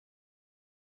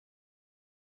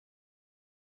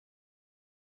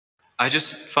I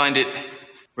just find it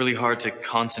really hard to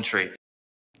concentrate.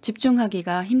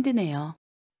 집중하기가 힘드네요.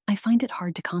 I find it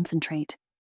hard to concentrate.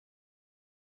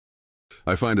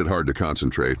 I find it hard to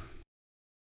concentrate.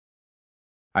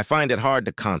 I find it hard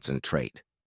to concentrate.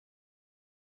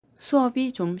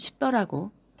 수업이 좀 쉽더라고.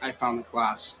 I found the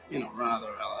class, rather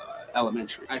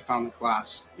elementary. I found the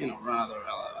class, rather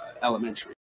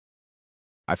elementary.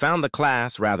 I found the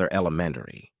class rather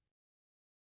elementary.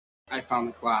 I found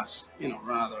the class,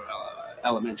 rather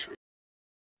elementary.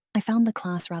 I found the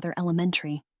class rather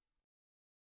elementary.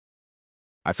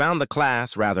 I found the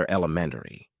class rather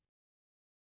elementary.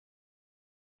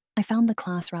 I found the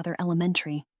class rather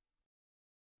elementary.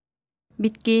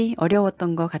 믿기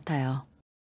어려웠던 것 같아요.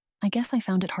 I guess I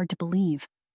found it hard to believe.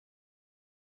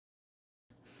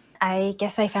 I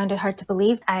guess I found it hard to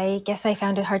believe. I guess I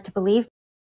found it hard to believe.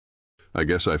 I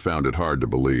guess I found it hard to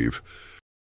believe.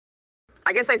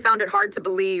 I guess I found it hard to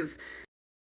believe.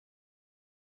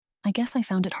 I guess I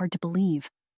found it hard to believe.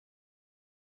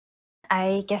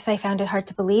 I guess I found it hard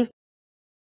to believe.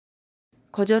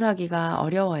 거절하기가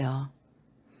어려워요.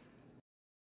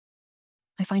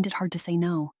 I find it hard to say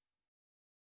no.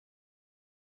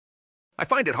 I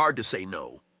find it hard to say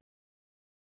no.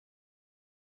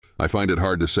 I find it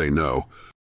hard to say no.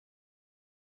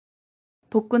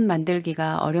 복근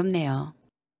만들기가 어렵네요.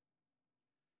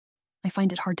 I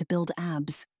find it hard to build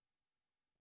abs.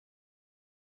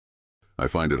 I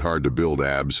find it hard to build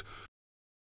abs.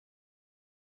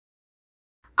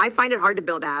 I find it hard to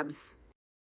build abs.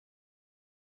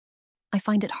 I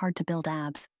find it hard to build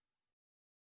abs.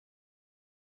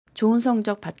 좋은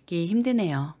성적 받기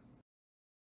힘드네요.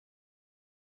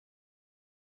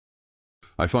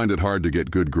 I find it hard to get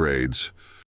good grades.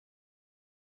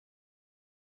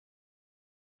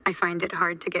 I find it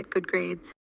hard to get good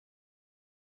grades.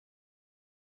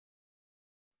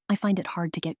 I find it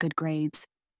hard to get good grades.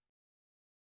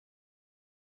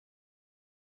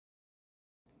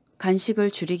 간식을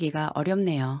줄이기가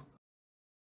어렵네요.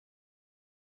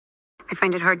 I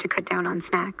find it hard to cut down on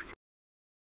snacks.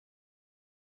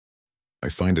 I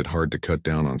find it hard to cut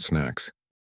down on snacks.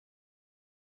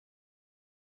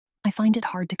 I find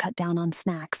it hard to cut down on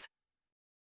snacks.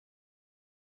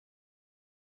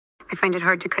 I find it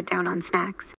hard to cut down on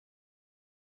snacks.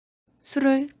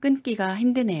 술을 끊기가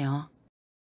힘드네요.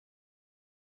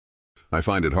 I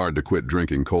find it hard to quit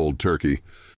drinking cold turkey.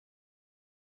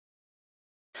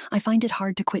 I find it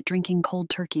hard to quit drinking cold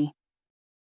turkey.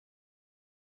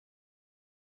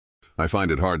 I find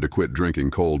it hard to quit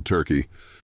drinking cold turkey.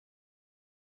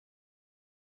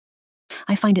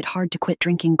 I find it hard to quit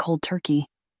drinking cold turkey.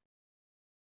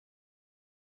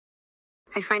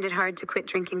 I find it hard to quit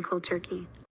drinking cold turkey.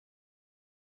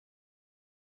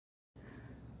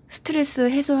 스트레스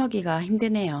해소하기가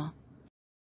힘드네요.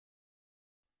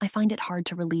 I find it hard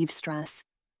to relieve stress.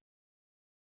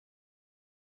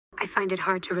 I find it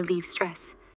hard to relieve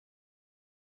stress.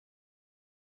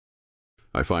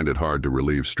 I find it hard to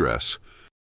relieve stress.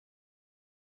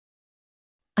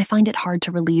 I find it hard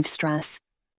to relieve stress.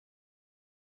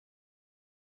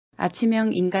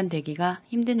 아침형 인간 되기가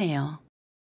힘드네요.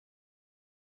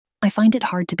 I find it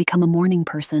hard to become a morning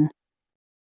person.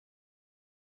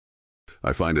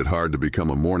 I find it hard to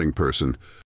become a morning person.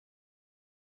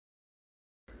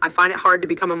 I find it hard to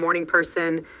become a morning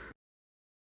person.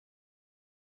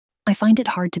 I find it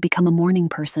hard to become a morning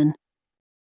person.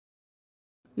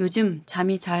 요즘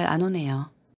잠이 잘 안 오네요.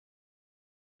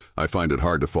 I find it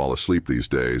hard to fall asleep these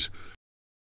days.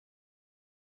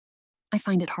 I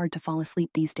find it hard to fall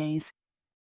asleep these days.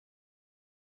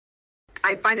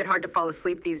 I find it hard to fall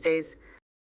asleep these days.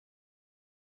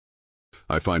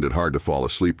 I find it hard to fall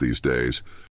asleep these days.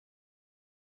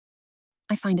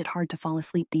 I find it hard to fall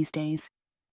asleep these days.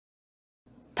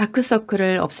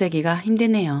 다크서클을 없애기가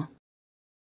힘드네요.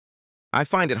 I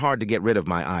find it hard to get rid of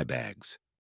my eye bags.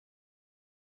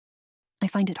 I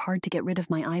find it hard to get rid of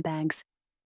my eye bags.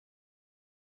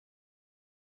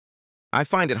 I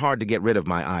find it hard to get rid of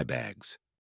my eye bags.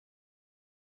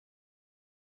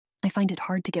 I find it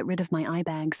hard to get rid of my eye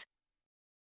bags.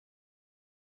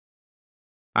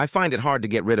 I find it hard to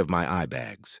get rid of my eye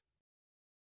bags.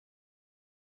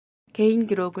 개인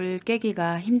기록을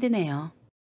깨기가 힘드네요.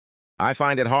 I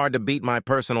find it hard to beat my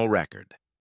personal record.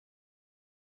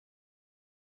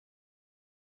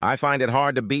 I find it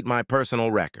hard to beat my personal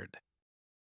record.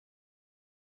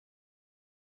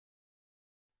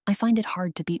 I find it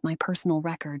hard to beat my personal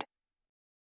record.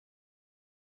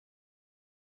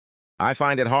 I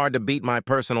find it hard to beat my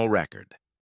personal record.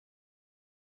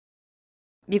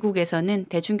 미국에서는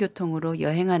대중교통으로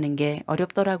여행하는 게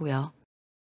어렵더라고요.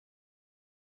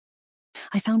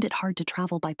 I found it hard to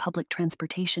travel by public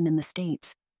transportation in the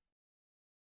States.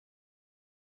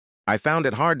 I found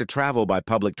it hard to travel by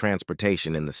public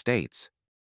transportation in the States.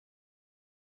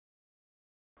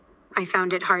 I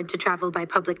found it hard to travel by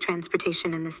public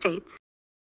transportation in the States.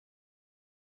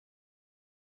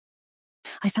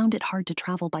 I found it hard to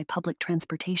travel by public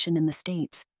transportation in the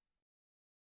States.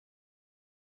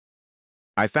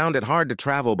 I found it hard to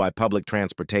travel by public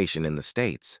transportation in the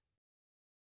States.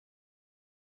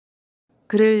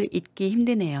 그를 잊기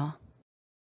힘드네요.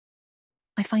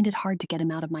 I find it hard to get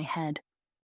him out of my head.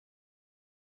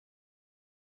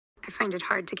 I find it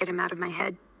hard to get him out of my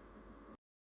head.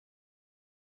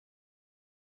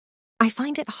 I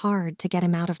find it hard to get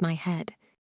him out of my head.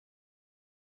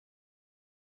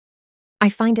 I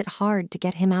find it hard to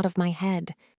get him out of my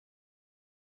head.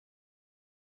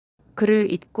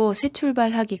 그를 잊고 새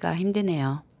출발하기가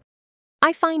힘드네요.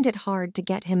 I find it hard to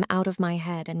get him out of my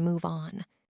head and move on.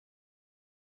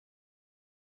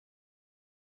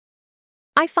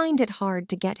 I find it hard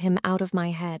to get him out of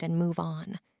my head and move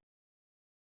on.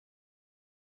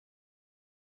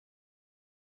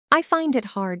 I find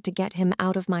it hard to get him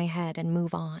out of my head and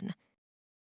move on.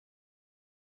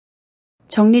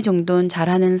 정리정돈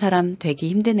잘하는 사람 되기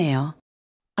힘드네요.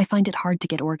 I find it hard to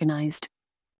get organized.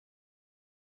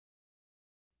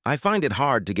 I find it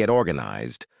hard to get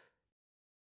organized.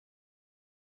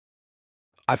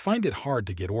 I find it hard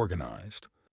to get organized.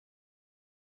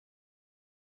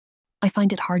 I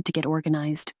find it hard to get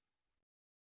organized.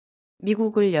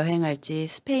 미국을 여행할지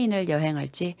스페인을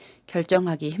여행할지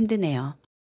결정하기 힘드네요.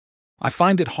 I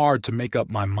find it hard to make up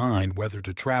my mind whether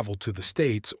to travel to the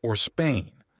States or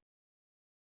Spain.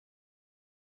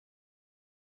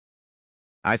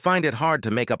 I find it hard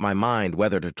to make up my mind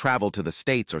whether to travel to the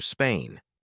States or Spain.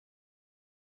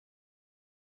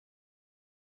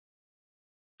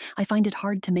 I find it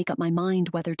hard to make up my mind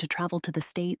whether to travel to the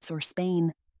States or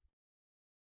Spain.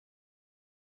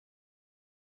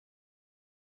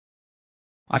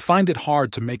 I find it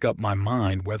hard to make up my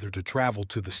mind whether to travel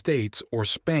to the States or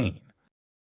Spain.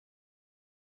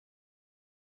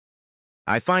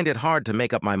 I find it hard to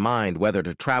make up my mind whether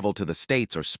to travel to the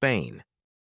States or Spain.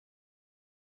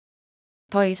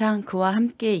 더 이상 그와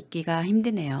함께 있기가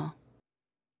힘드네요.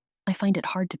 I find it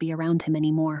hard to be around him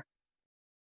anymore.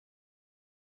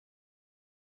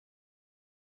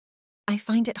 I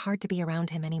find it hard to be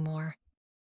around him anymore.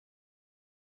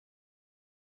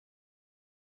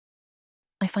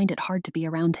 I find it hard to be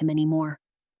around him anymore.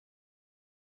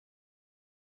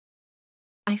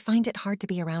 I find it hard to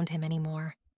be around him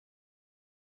anymore.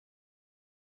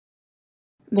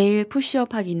 매일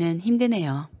푸시업 하기는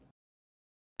힘드네요.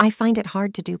 I find it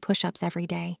hard to do push-ups every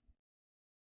day.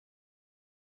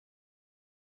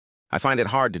 I find it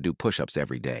hard to do push-ups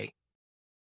every day.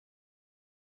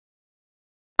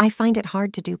 I find it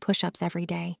hard to do push-ups every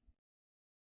day.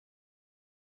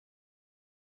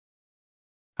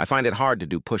 I find it hard to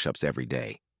do push-ups every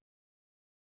day.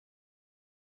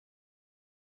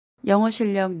 영어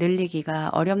실력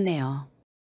늘리기가 어렵네요.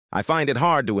 I find it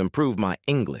hard to improve my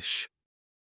English.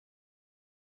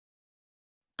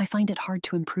 I find it hard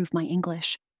to improve my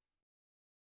English.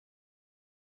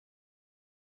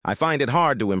 I find it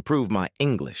hard to improve my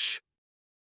English.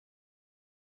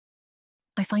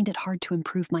 I find it hard to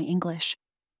improve my English.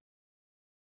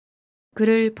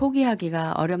 그를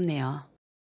포기하기가 어렵네요.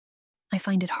 I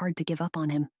find it hard to give up on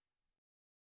him.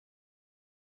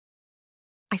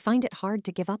 I find it hard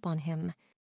to give up on him.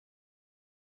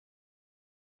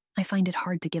 I find it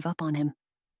hard to give up on him.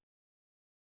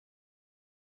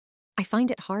 I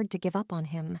find it hard to give up on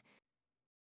him.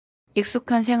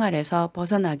 익숙한 생활에서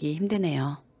벗어나기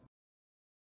힘드네요.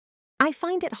 I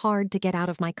find it hard to get out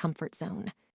of my comfort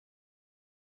zone.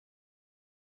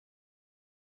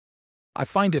 I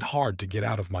find it hard to get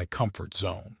out of my comfort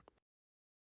zone.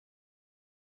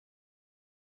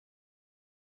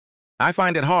 I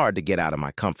find it hard to get out of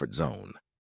my comfort zone.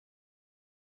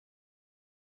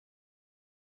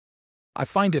 I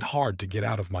find it hard to get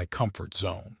out of my comfort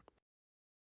zone.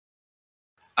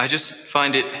 I just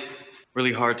find it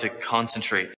really hard to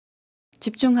concentrate.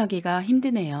 집중하기가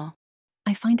힘드네요.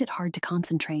 I find it hard to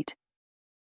concentrate.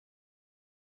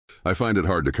 I find it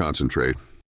hard to concentrate.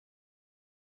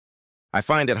 I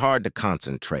find it hard to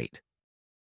concentrate.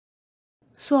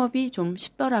 수업이 좀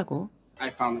쉽더라고. I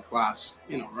found the class,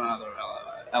 rather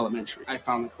elementary. I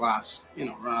found the class,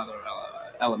 rather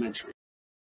elementary.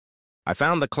 I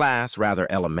found the class rather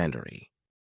elementary.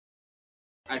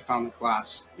 I found the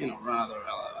class, rather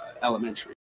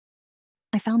elementary.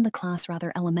 I found the class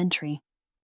rather elementary.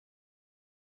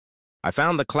 I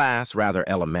found the class rather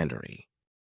elementary.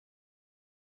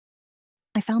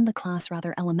 I found the class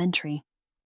rather elementary.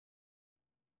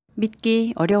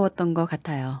 믿기 어려웠던 것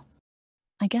같아요.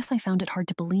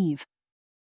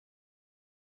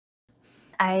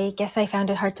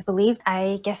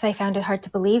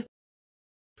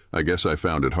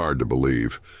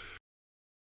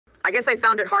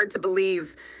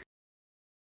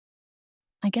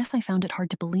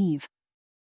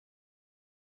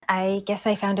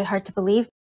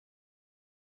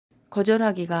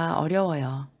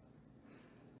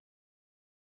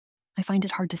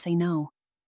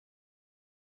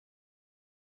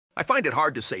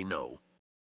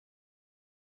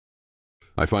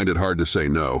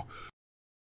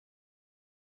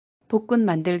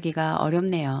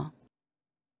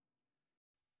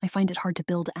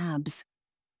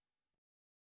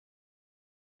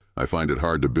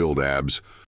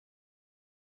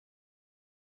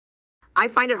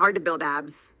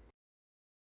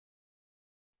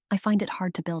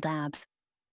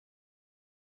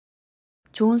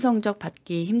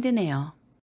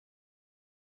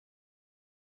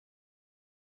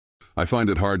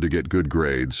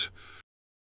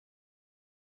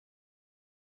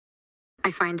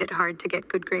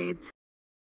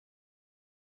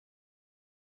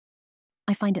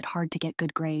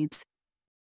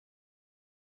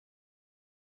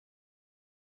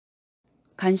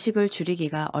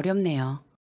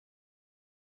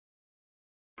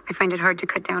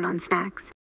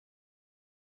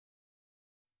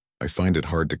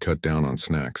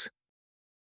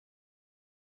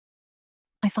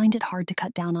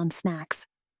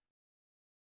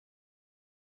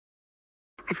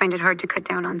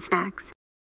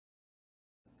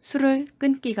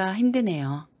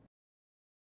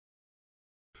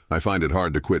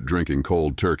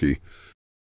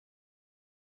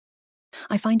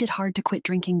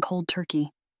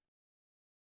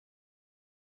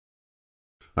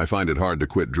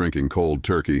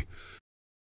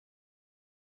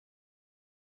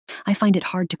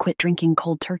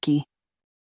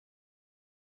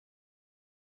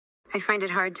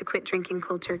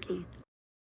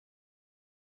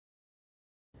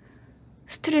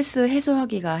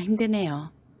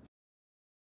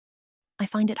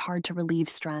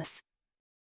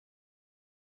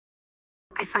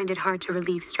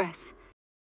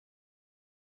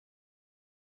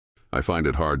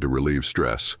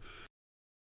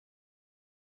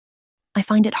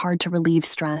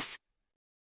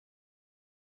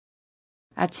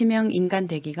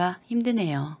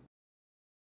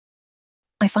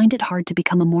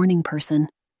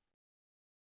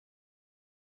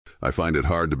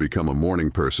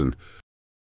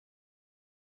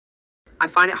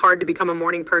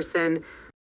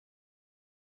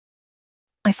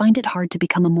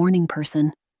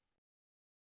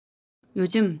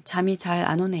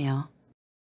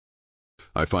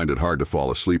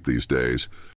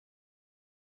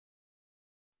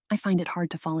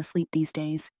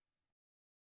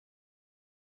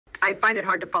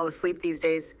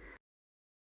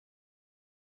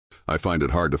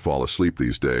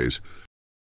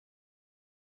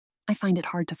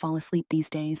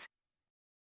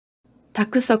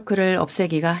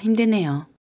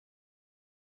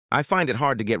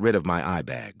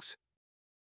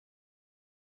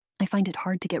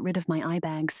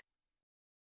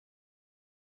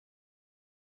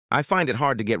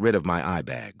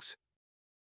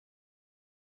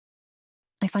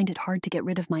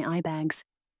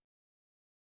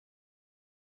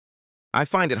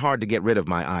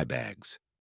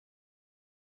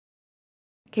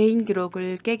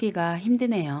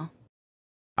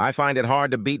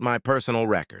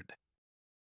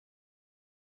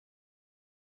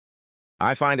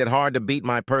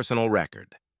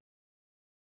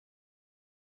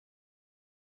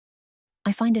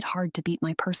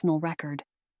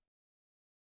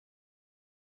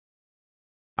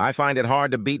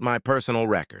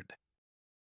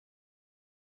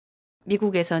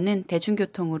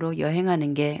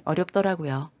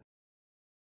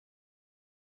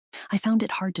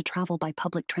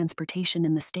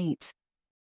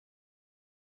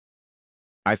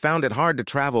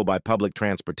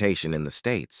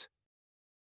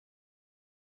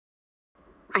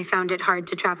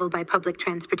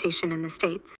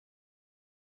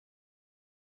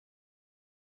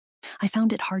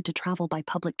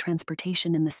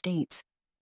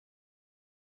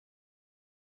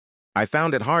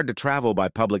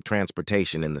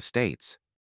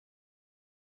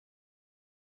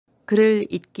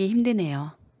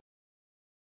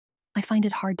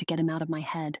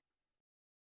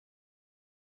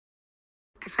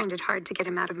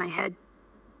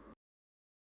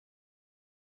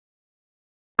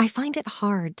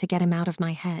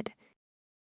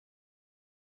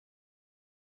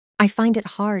 I find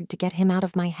it hard to get him out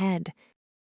of my head.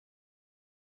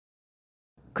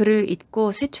 그를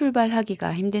잊고 새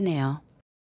출발하기가 힘드네요.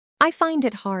 I find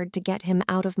it hard to get him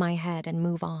out of my head and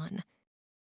move on.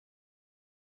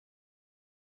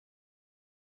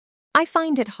 I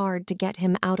find it hard to get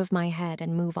him out of my head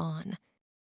and move on.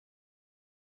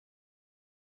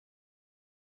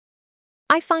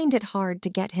 I find it hard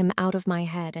to get him out of my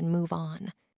head and move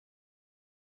on.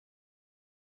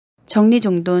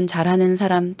 정리정돈 잘하는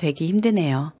사람 되기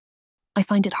힘드네요. I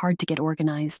find it hard to get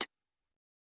organized.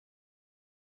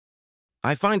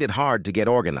 I find it hard to get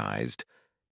organized.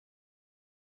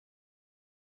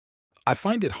 I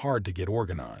find it hard to get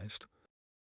organized.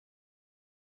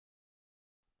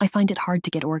 I find it hard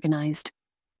to get organized.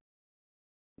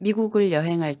 미국을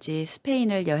여행할지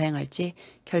스페인을 여행할지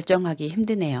결정하기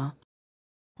힘드네요.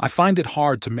 I find it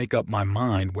hard to make up my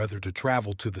mind whether to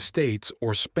travel to the States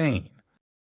or Spain.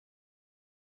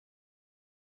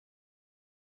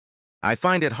 I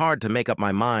find it hard to make up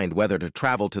my mind whether to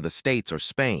travel to the States or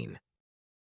Spain.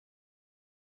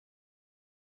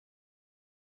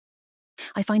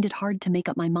 I find it hard to make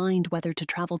up my mind whether to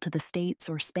travel to the States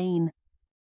or Spain.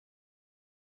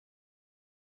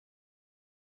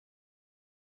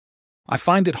 I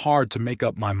find it hard to make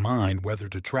up my mind whether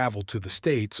to travel to the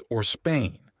States or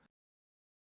Spain.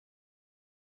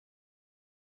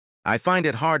 I find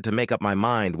it hard to make up my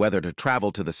mind whether to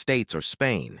travel to the States or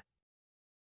Spain.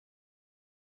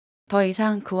 더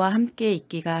이상 그와 함께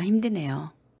있기가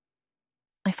힘드네요.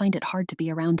 I find it hard to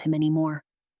be around him anymore.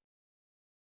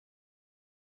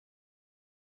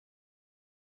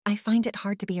 I find it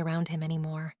hard to be around him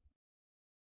anymore.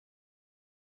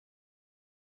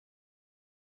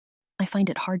 I find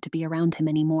it hard to be around him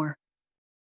anymore.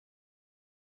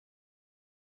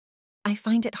 I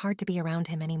find it hard to be around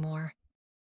him anymore.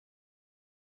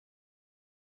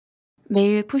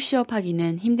 매일 푸시업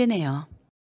하기는 힘드네요.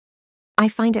 I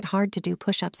find it hard to do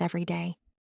push-ups every day.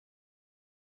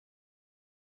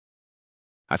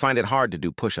 I find it hard to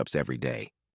do push-ups every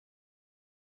day.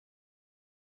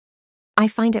 I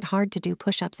find it hard to do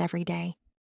push-ups every day.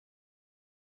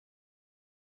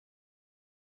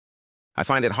 I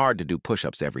find it hard to do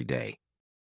push-ups every day.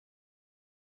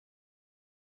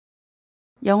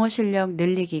 영어 실력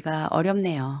늘리기가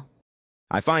어렵네요.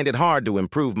 I find it hard to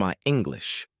improve my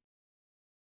English.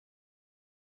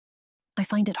 I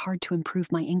find it hard to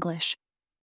improve my English.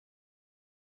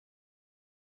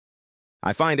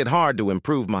 I find it hard to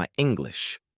improve my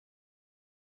English.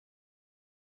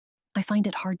 I find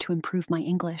it hard to improve my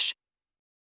English.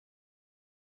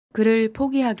 그를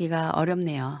포기하기가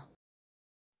어렵네요.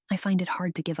 I find it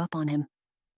hard to give up on him.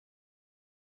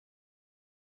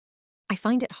 I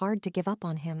find it hard to give up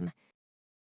on him.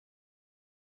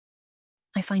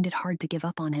 I find it hard to give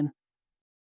up on him.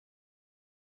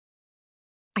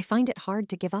 I find it hard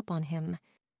to give up on him.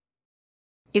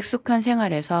 익숙한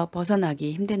생활에서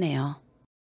벗어나기 힘드네요.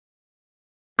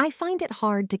 I find it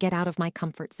hard to get out of my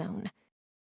comfort zone.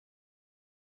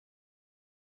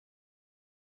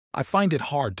 I find it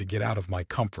hard to get out of my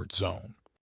comfort zone.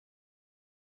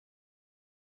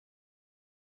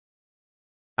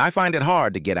 I find it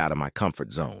hard to get out of my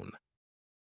comfort zone.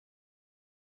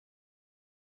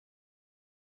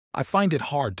 I find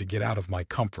it hard to get out of my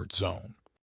comfort zone.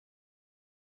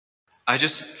 I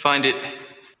just find it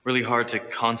really hard to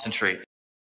concentrate.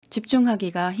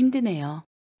 집중하기가 힘드네요.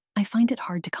 I find it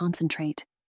hard to concentrate.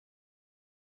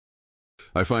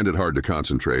 I find it hard to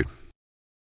concentrate.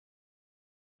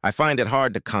 I find it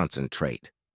hard to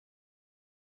concentrate.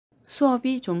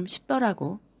 수업이 좀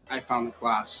쉽더라고. I found the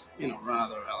class,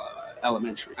 rather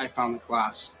elementary. I found the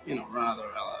class, rather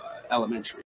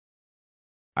elementary.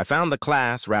 I found the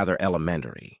class rather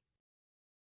elementary.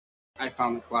 I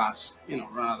found the class,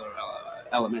 rather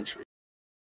elementary.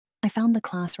 I found the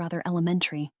class rather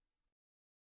elementary.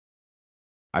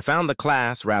 I found the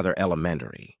class rather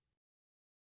elementary.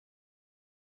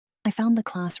 I found the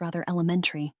class rather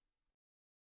elementary.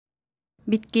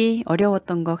 믿기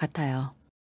어려웠던 것 같아요.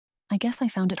 I guess I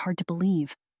found it hard to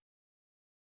believe.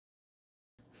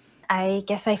 I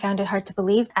guess I found it hard to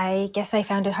believe. I guess I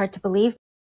found it hard to believe.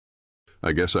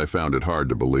 I guess I found it hard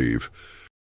to believe.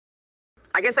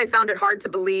 I guess I found it hard to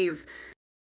believe.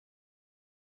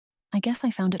 I guess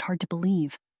I found it hard to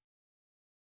believe.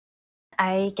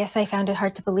 I guess I found it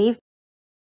hard to believe.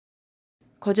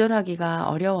 거절하기가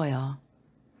어려워요.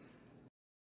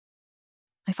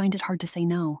 I find it hard to say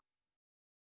no.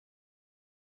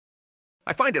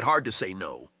 I find it hard to say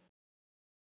no.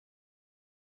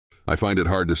 I find it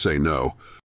hard to say no.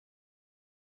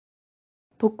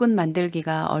 복근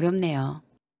만들기가 어렵네요.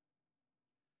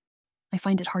 I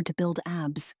find it hard to build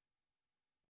abs.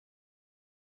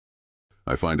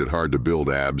 I find it hard to build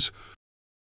abs.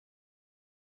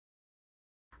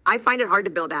 I find it hard to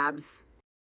build abs.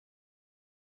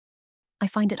 I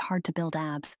find it hard to build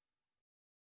abs.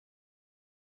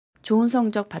 좋은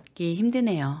성적 받기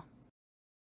힘드네요.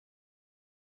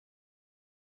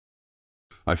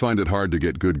 I find it hard to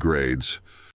get good grades.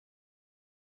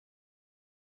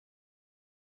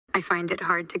 I find it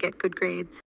hard to get good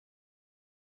grades.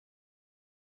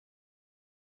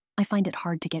 I find it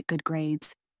hard to get good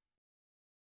grades.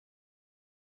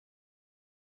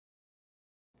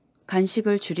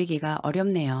 간식을 줄이기가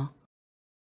어렵네요.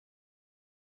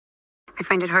 I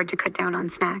find it hard to cut down on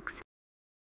snacks.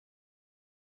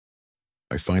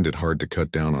 I find it hard to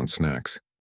cut down on snacks.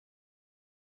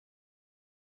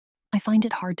 I find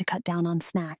it hard to cut down on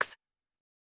snacks.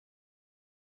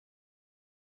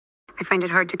 I find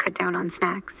it hard to cut down on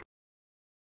snacks.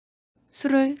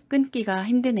 술을 끊기가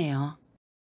힘드네요.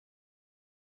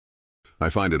 I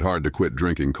find it hard to quit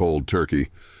drinking cold turkey.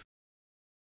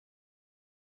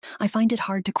 I find it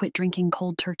hard to quit drinking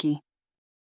cold turkey.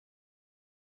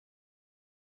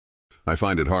 I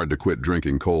find it hard to quit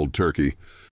drinking cold turkey.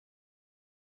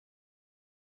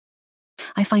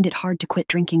 I find it hard to quit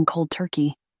drinking cold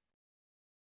turkey.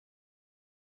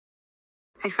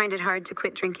 I find it hard to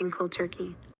quit drinking cold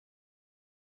turkey.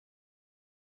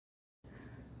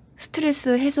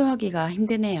 스트레스 해소하기가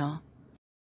힘드네요.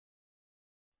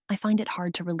 I find it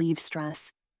hard to relieve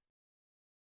stress.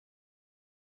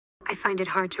 I find it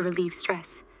hard to relieve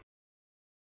stress.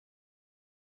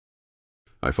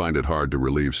 I find it hard to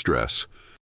relieve stress.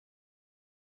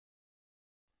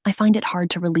 I find it hard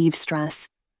to relieve stress.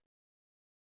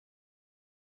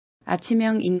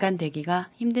 아침형 인간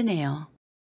되기가 힘드네요.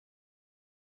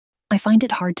 I find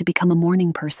it hard to become a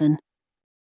morning person.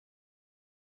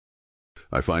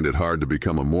 I find it hard to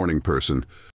become a morning person.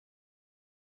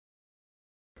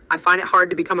 I find it hard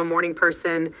to become a morning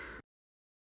person.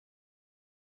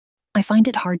 I find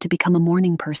it hard to become a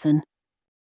morning person.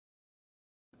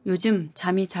 요즘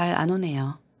잠이 잘 안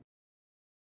오네요.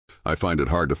 I find it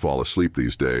hard to fall asleep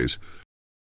these days.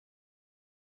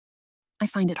 I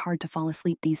find it hard to fall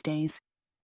asleep these days.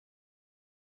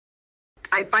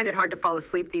 I find it hard to fall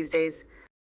asleep these days.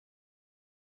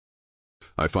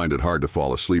 I find it hard to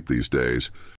fall asleep these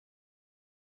days.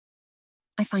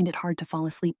 I find it hard to fall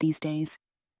asleep these days.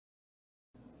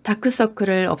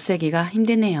 다크서클을 없애기가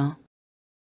힘드네요.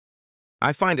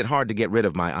 I find it hard to get rid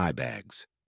of my eye bags.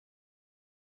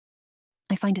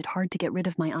 I find it hard to get rid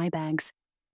of my eye bags.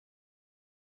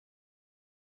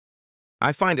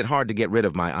 I find it hard to get rid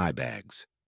of my eye bags.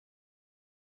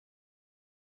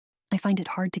 I find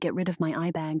it hard to get rid of my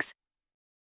eye bags.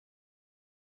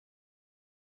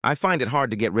 I find it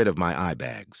hard to get rid of my eye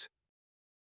bags.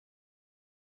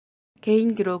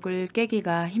 개인 기록을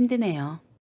깨기가 힘드네요.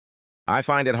 I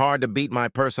find it hard to beat my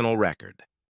personal record.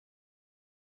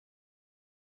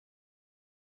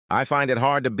 I find it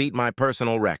hard to beat my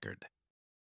personal record.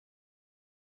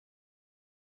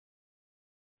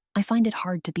 I find it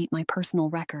hard to beat my personal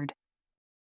record.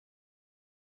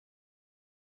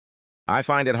 I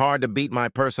find it hard to beat my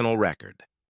personal record.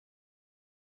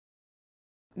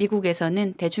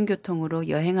 미국에서는 대중교통으로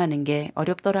여행하는 게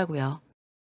어렵더라고요.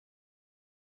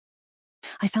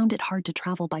 I found it hard to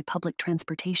travel by public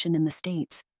transportation in the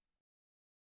States.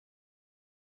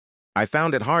 I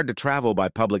found it hard to travel by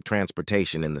public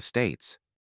transportation in the States.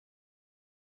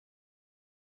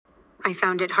 I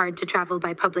found it hard to travel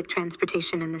by public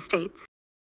transportation in the States.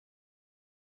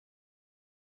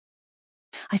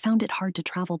 I found it hard to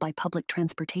travel by public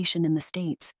transportation in the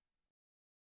States.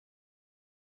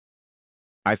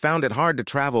 I found it hard to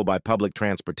travel by public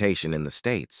transportation in the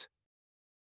States.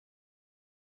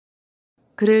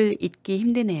 글을 읽기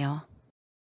힘드네요.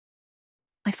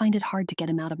 I find it hard to get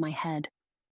him out of my head.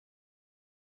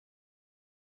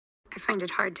 I find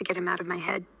it hard to get him out of my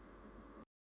head.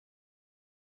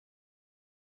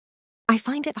 I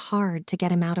find it hard to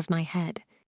get him out of my head.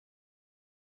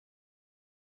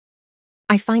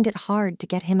 I find it hard to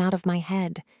get him out of my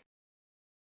head.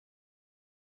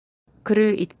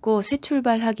 글을 읽고 새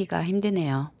출발하기가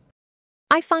힘드네요.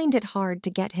 I find it hard to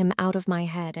get him out of my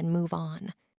head and move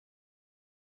on.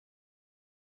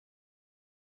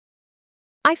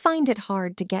 I find it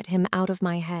hard to get him out of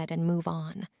my head and move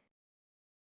on.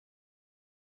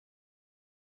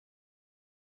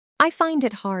 I find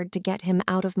it hard to get him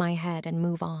out of my head and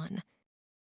move on.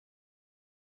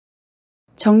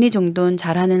 정리정돈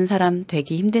잘하는 사람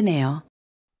되기 힘드네요.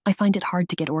 I find it hard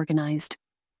to get organized.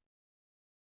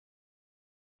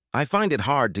 I find it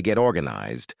hard to get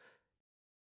organized.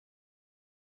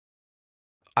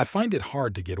 I find it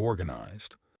hard to get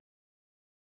organized.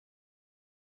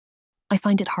 I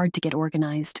find it hard to get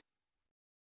organized.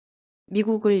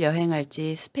 미국을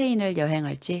여행할지 스페인을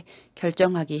여행할지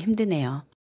결정하기 힘드네요.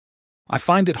 I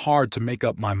find it hard to make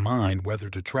up my mind whether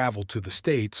to travel to the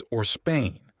States or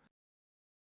Spain.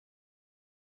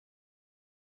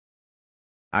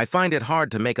 I find it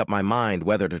hard to make up my mind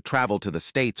whether to travel to the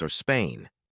States or Spain.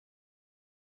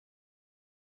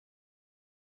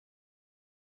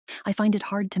 I find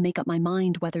it hard to make up my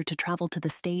mind whether to travel to the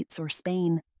States or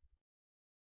Spain.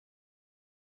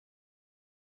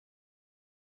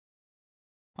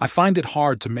 I find it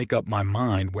hard to make up my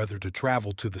mind whether to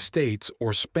travel to the States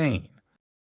or Spain.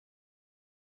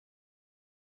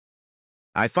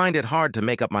 I find it hard to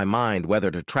make up my mind whether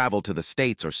to travel to the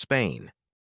States or Spain.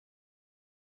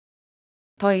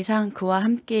 더 이상 그와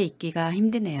함께 있기가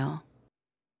힘드네요.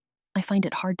 I find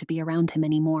it hard to be around him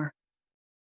anymore.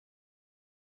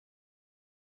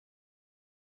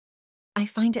 I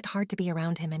find it hard to be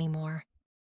around him anymore.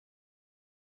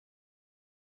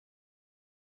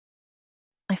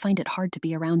 I find it hard to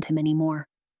be around him anymore.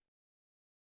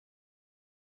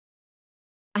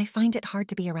 I find it hard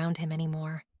to be around him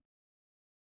anymore.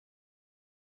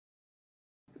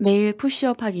 매일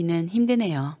푸시업 하기는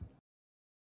힘드네요.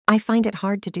 I find it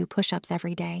hard to do push-ups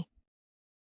every day.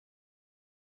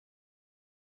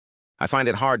 I find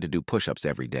it hard to do push-ups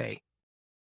every day.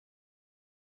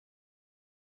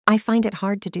 I find it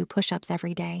hard to do push-ups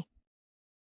every day.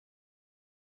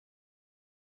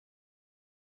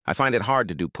 I find it hard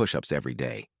to do push-ups every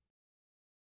day.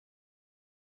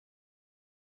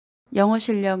 영어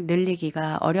실력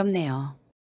늘리기가 어렵네요.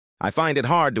 I find it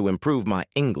hard to improve my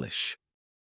English.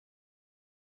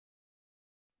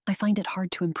 I find it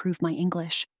hard to improve my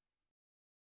English.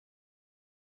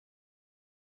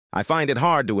 I find it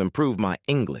hard to improve my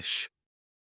English.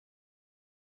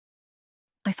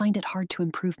 I find it hard to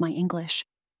improve my English.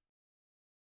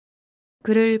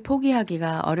 그를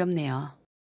포기하기가 어렵네요.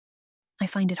 I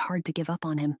find it hard to give up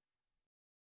on him.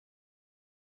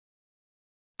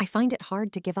 I find it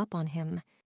hard to give up on him.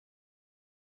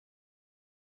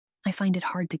 I find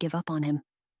it hard to give up on him.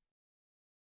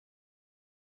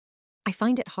 I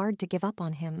find it hard to give up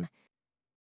on him.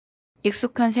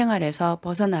 익숙한 생활에서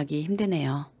벗어나기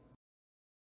힘드네요.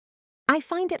 I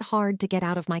find it hard to get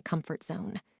out of my comfort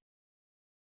zone.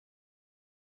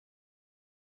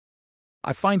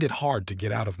 I find it hard to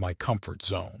get out of my comfort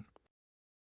zone.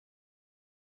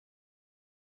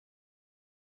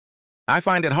 I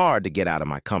find it hard to get out of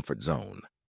my comfort zone.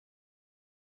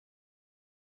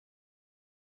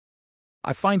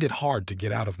 I find it hard to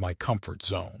get out of my comfort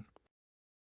zone.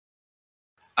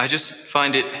 I just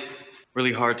find it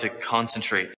really hard to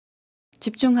concentrate.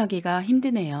 집중하기가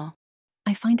힘드네요.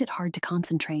 I find it hard to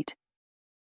concentrate.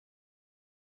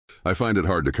 I find it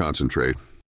hard to concentrate.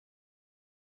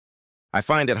 I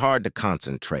find it hard to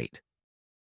concentrate.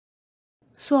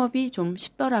 수업이 좀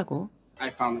쉽더라고. I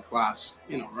found the class,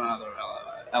 rather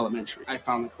elementary. I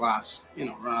found the class,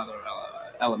 rather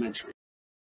elementary.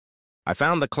 I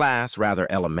found the class rather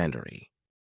elementary.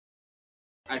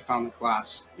 I found the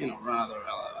class, rather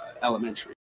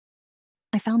elementary.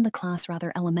 I found the class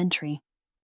rather elementary.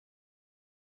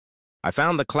 I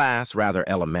found the class rather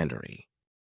elementary.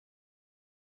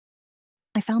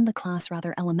 I found the class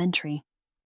rather elementary.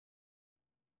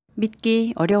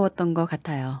 믿기 어려웠던 것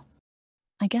같아요.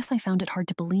 I guess I found it hard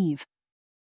to believe.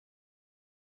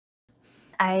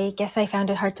 I guess I found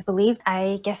it hard to believe.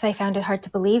 I guess I found it hard to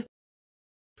believe.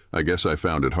 I guess I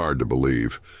found it hard to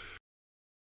believe.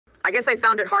 I guess I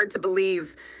found it hard to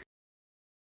believe.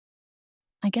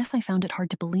 I guess I found it hard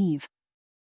to believe.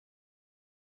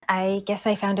 I guess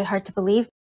I found it hard to believe.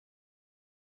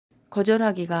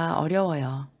 거절하기가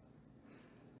어려워요.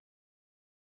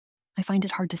 I find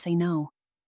it hard to say no.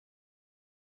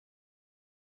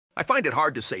 I find it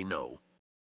hard to say no.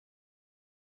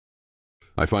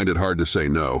 I find it hard to say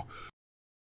no.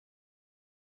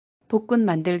 복근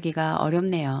만들기가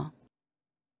어렵네요.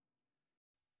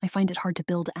 I find it hard to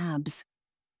build abs.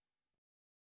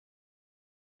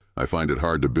 I find it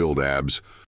hard to build abs.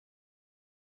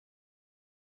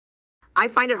 I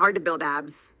find it hard to build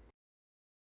abs.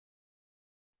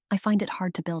 I find it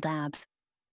hard to build abs.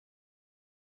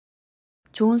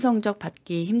 좋은 성적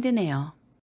받기 힘드네요.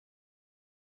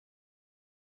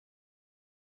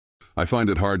 I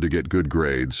find it hard to get good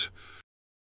grades.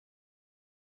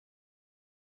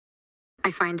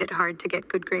 I find it hard to get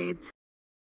good grades.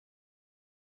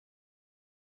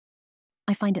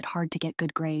 I find it hard to get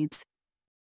good grades.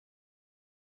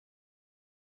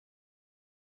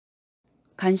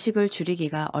 간식을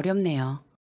줄이기가 어렵네요.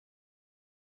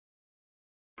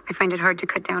 I find it hard to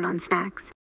cut down on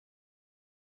snacks.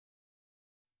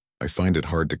 I find it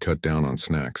hard to cut down on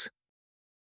snacks.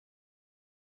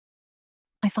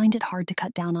 find it hard to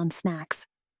cut down on snacks.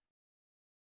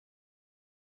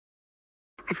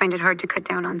 I find it hard to cut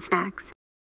down on snacks.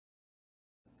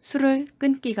 술을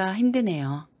끊기가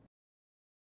힘드네요.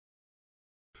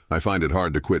 I find it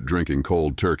hard to quit drinking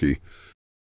cold turkey.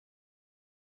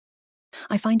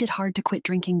 I find it hard to quit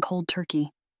drinking cold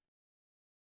turkey.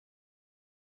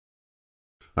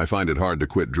 I find it hard to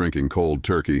quit drinking cold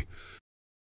turkey.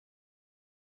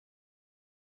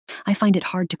 I find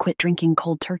it hard to quit drinking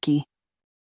cold turkey.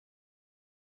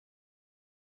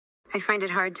 I find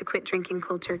it hard to quit drinking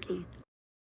cold turkey.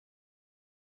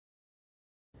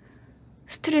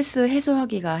 스트레스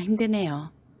해소하기가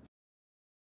힘드네요.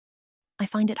 I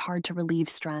find it hard to relieve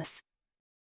stress.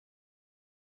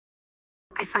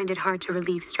 I find it hard to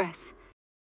relieve stress.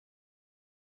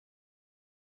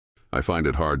 I find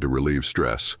it hard to relieve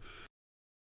stress.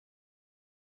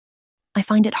 I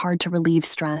find it hard to relieve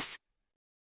stress.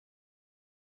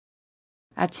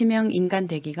 아침형 인간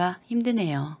되기가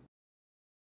힘드네요.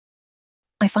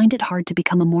 I find it hard to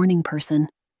become a morning person.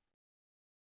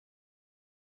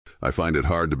 I find it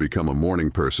hard to become a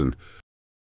morning person.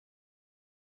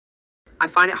 I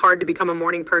find it hard to become a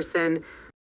morning person.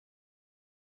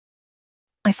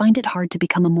 I find it hard to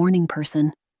become a morning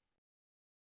person.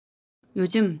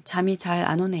 요즘 잠이 잘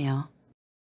안 오네요.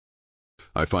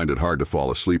 I find it hard to fall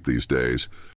asleep these days.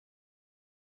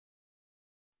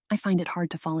 I find it hard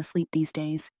to fall asleep these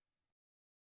days.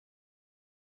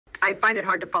 I find it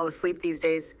hard to fall asleep these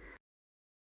days.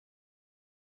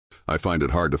 I find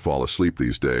it hard to fall asleep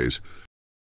these days.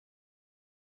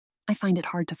 I find it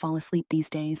hard to fall asleep these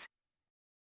days.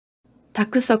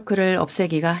 다크서클을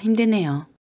없애기가 힘드네요.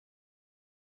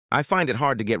 I find it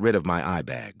hard to get rid of my eye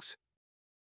bags.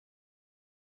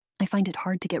 I find it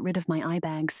hard to get rid of my eye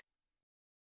bags.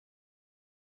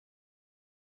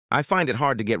 I find it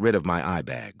hard to get rid of my eye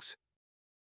bags.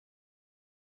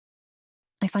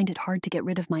 I find it hard to get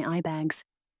rid of my eye bags.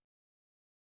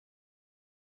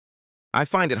 I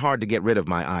find it hard to get rid of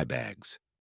my eye bags.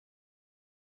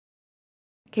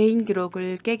 개인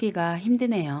기록을 깨기가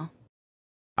힘드네요.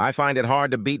 I find it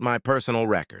hard to beat my personal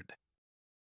record.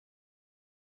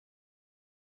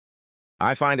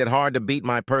 I find it hard to beat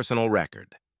my personal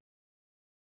record.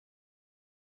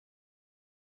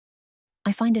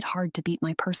 I find it hard to beat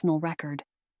my personal record.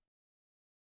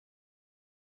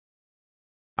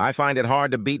 I find it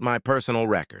hard to beat my personal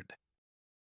record.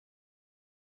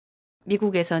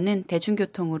 미국에서는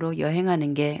대중교통으로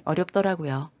여행하는 게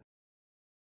어렵더라고요.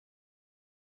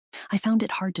 I found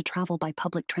it hard to travel by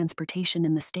public transportation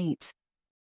in the States.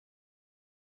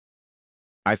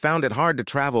 I found it hard to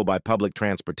travel by public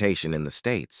transportation in the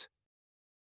States.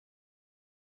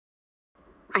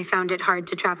 I found it hard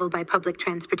to travel by public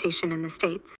transportation in the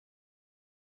States.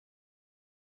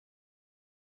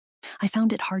 I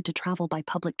found it hard to travel by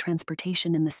public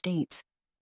transportation in the States.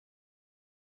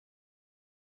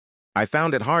 I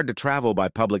found it hard to travel by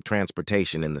public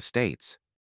transportation in the States.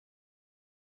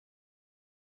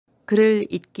 글을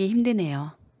읽기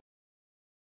힘드네요.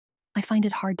 I find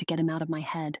it hard to get him out of my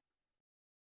head.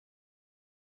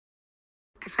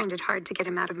 I find it hard to get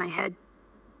him out of my head.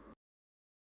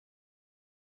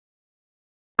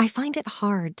 I find it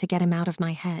hard to get him out of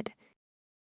my head.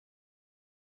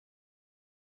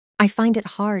 I find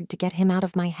it hard to get him out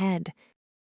of my head.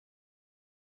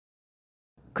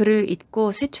 글을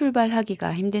읽고 새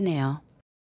출발하기가 힘드네요.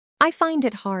 I find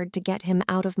it hard to get him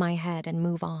out of my head and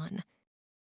move on.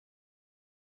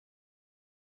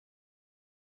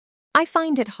 I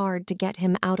find it hard to get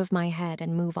him out of my head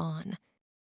and move on.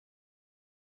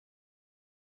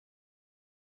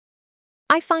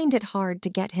 I find it hard to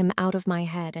get him out of my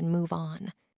head and move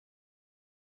on.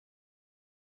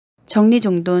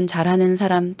 정리정돈 잘하는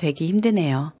사람 되기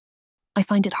힘드네요. I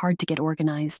find it hard to get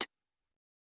organized.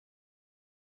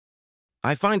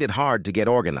 I find it hard to get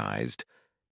organized.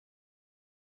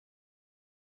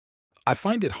 I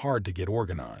find it hard to get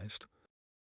organized.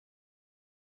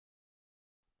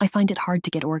 I find it hard to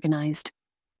get organized.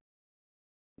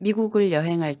 미국을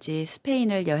여행할지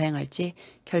스페인을 여행할지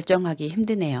결정하기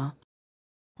힘드네요.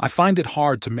 I find it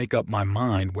hard to make up my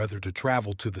mind whether to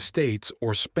travel to the States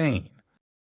or Spain.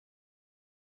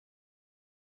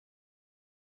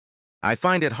 I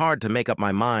find it hard to make up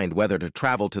my mind whether to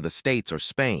travel to the States or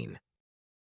Spain.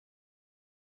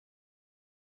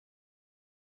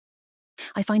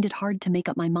 I find it hard to make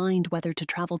up my mind whether to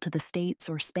travel to the States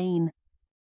or Spain.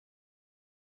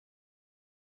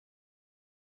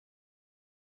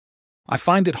 I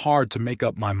find it hard to make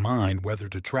up my mind whether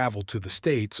to travel to the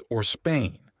States or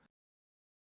Spain.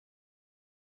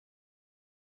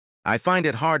 I find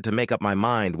it hard to make up my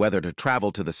mind whether to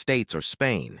travel to the States or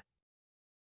Spain.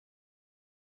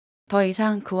 더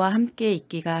이상 그와 함께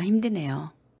있기가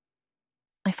힘드네요.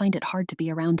 I find it hard to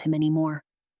be around him anymore.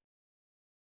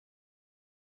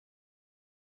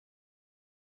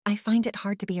 I find it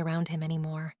hard to be around him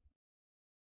anymore.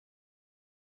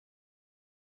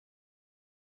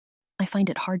 I find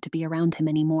it hard to be around him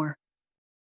anymore.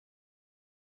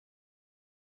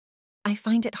 I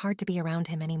find it hard to be around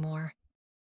him anymore.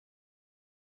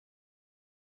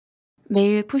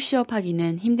 매일 푸시업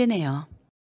하기는 힘드네요.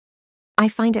 I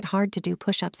find it hard to do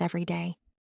push-ups every day.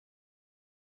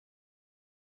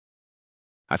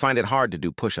 I find it hard to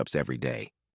do push-ups every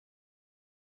day.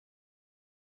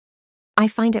 I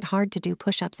find it hard to do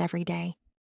push-ups every day.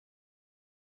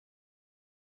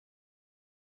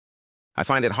 I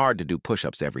find it hard to do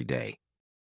push-ups every day.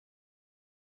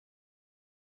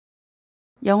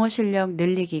 영어 실력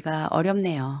늘리기가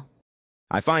어렵네요.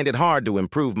 I find it hard to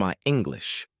improve my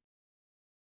English.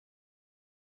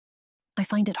 I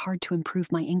find it hard to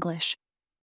improve my English.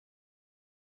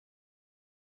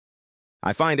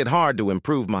 I find it hard to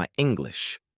improve my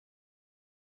English.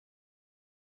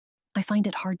 I find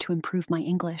it hard to improve my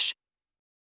English.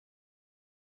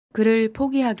 그를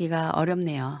포기하기가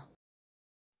어렵네요.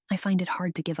 I find it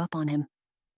hard to give up on him.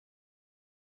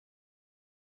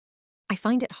 I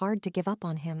find it hard to give up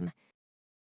on him.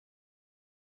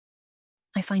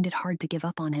 I find it hard to give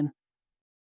up on him.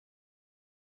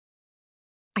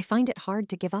 I find it hard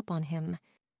to give up on him.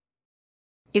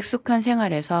 익숙한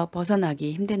생활에서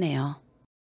벗어나기 힘드네요.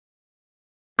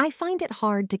 I find it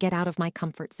hard to get out of my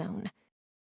comfort zone.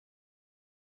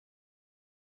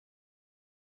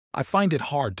 I find it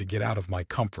hard to get out of my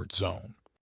comfort zone.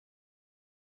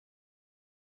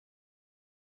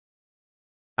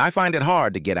 I find it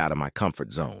hard to get out of my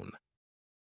comfort zone.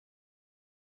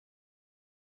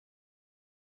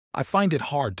 I find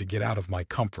it hard to get out of my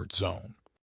comfort zone.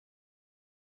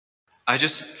 I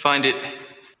just find it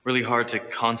really hard to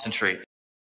concentrate.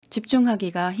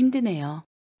 집중하기가 힘드네요.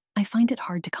 I find it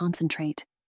hard to concentrate.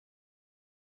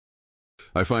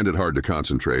 I find it hard to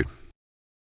concentrate.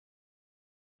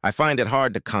 I find it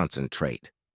hard to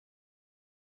concentrate.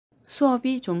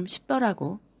 수업이 좀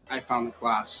쉽더라고. I found the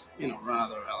class,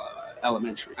 rather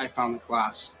elementary. I found the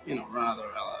class, rather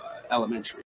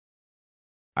elementary.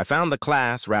 I found the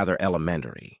class rather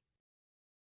elementary.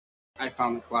 I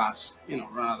found the class,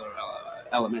 rather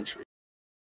elementary.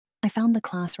 I found the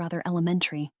class rather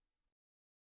elementary.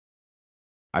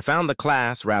 I found the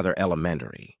class rather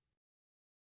elementary.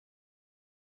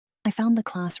 I found the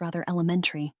class rather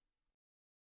elementary.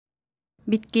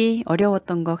 믿기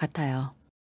어려웠던 것 같아요.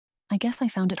 I guess I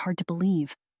found it hard to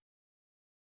believe.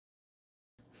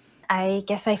 I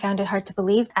guess I found it hard to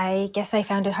believe. I guess I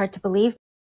found it hard to believe.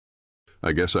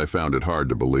 I guess I found it hard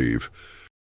to believe.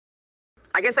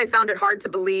 I guess I found it hard to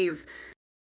believe.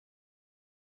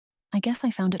 I guess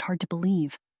I found it hard to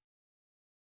believe.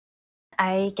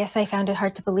 I guess I found it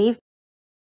hard to believe.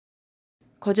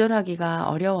 거절하기가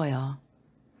어려워요.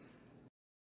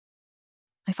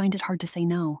 I find it hard to say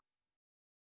no.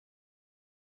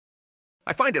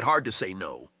 I find it hard to say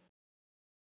no.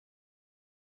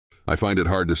 I find it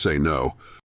hard to say no.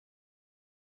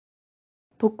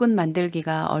 복근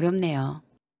만들기가 어렵네요.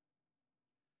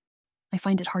 I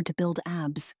find it hard to build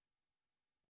abs.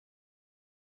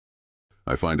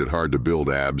 I find it hard to build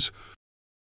abs.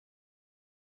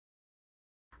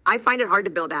 I find it hard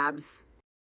to build abs.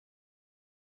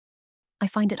 I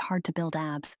find it hard to build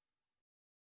abs.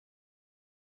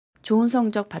 좋은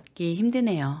성적 받기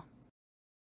힘드네요.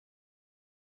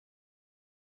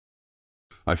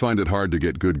 I find it hard to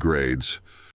get good grades.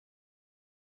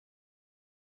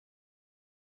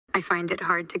 I find it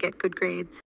hard to get good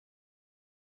grades.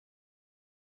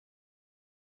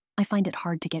 I find it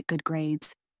hard to get good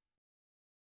grades.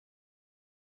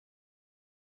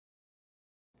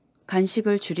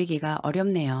 간식을 줄이기가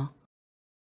어렵네요.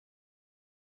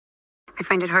 I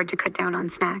find it hard to cut down on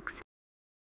snacks.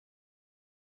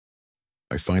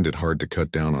 I find it hard to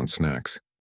cut down on snacks.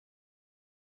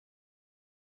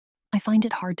 I find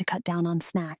it hard to cut down on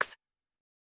snacks.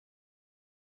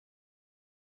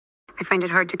 I find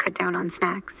it hard to cut down on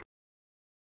snacks.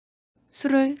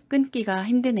 술을 끊기가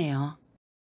힘드네요.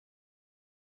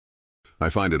 I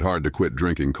find it hard to quit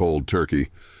drinking cold turkey.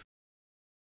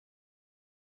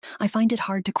 I find it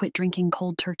hard to quit drinking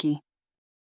cold turkey.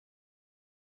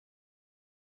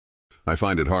 I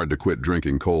find it hard to quit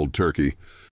drinking cold turkey.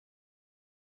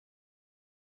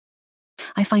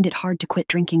 I find it hard to quit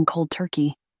drinking cold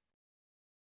turkey.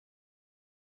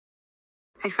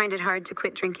 I find it hard to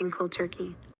quit drinking cold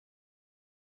turkey.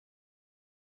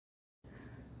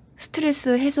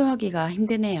 스트레스 해소하기가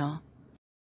힘드네요.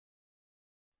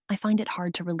 I find it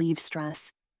hard to relieve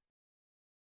stress.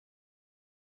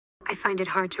 I find it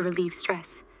hard to relieve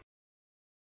stress.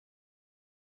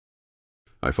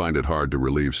 I find it hard to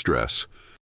relieve stress.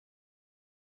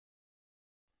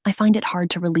 I find it hard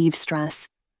to relieve stress.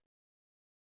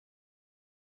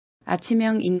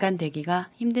 아침형 인간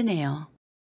되기가 힘드네요.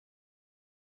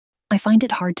 I find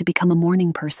it hard to become a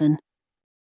morning person.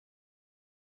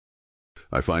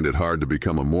 I find it hard to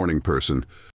become a morning person.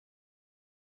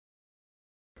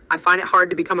 I find it hard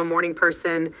to become a morning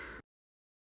person.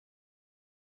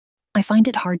 I find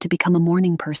it hard to become a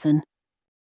morning person.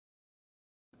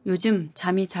 요즘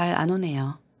잠이 잘 안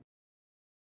오네요.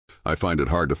 I find it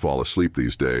hard to fall asleep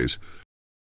these days.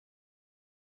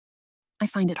 I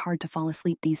find it hard to fall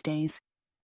asleep these days.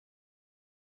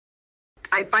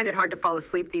 I find it hard to fall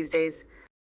asleep these days.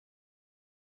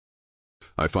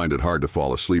 I find it hard to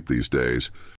fall asleep these days.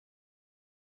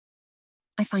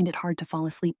 I find it hard to fall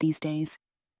asleep these days.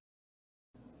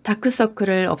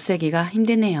 다크서클을 없애기가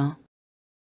힘드네요.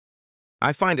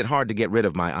 I find it hard to get rid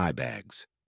of my eye bags.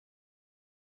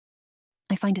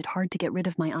 I find it hard to get rid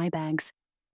of my eye bags.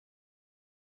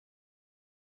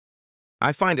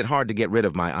 I find it hard to get rid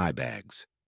of my eye bags.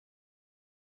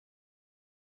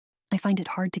 I find it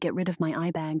hard to get rid of my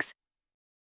eye bags.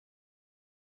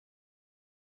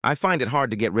 I find it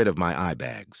hard to get rid of my eye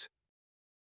bags.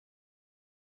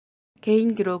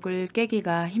 개인 기록을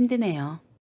깨기가 힘드네요.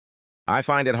 I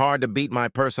find it hard to beat my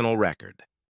personal record.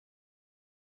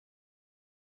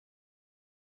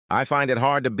 I find it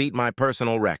hard to beat my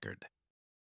personal record.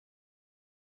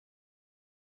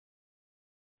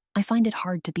 I find it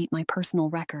hard to beat my personal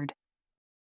record.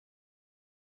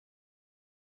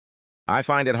 I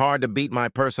find it hard to beat my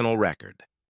personal record.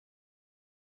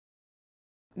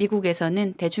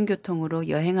 미국에서는 대중교통으로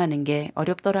여행하는 게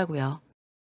어렵더라고요.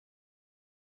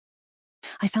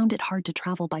 I found it hard to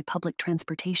travel by public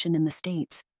transportation in the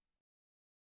States.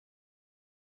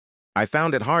 I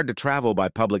found it hard to travel by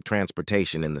public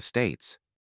transportation in the States.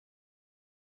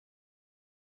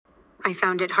 I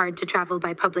found it hard to travel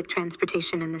by public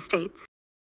transportation in the States.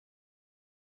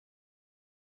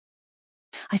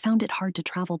 I found it hard to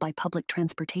travel by public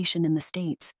transportation in the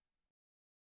States.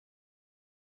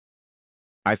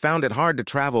 I found it hard to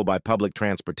travel by public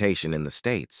transportation in the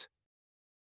States.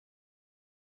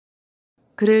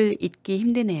 글을 읽기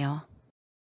힘드네요.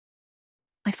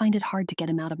 I find it hard to get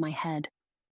him out of my head.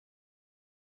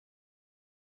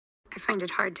 I find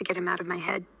it hard to get him out of my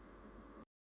head.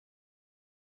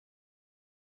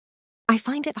 I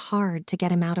find it hard to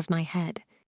get him out of my head.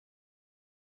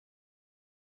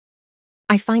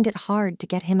 I find it hard to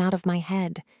get him out of my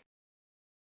head.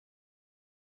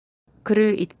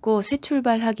 글을 읽고 새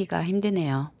출발하기가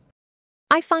힘드네요.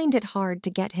 I find it hard to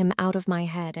get him out of my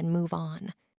head and move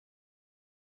on.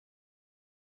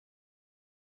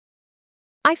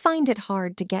 I find it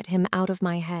hard to get him out of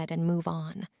my head and move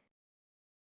on.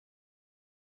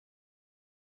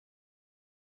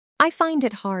 I find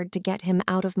it hard to get him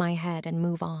out of my head and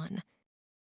move on.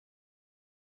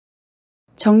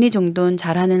 정리정돈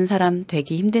잘하는 사람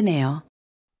되기 힘드네요.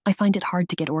 I find it hard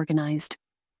to get organized.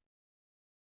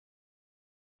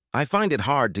 I find it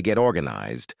hard to get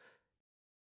organized.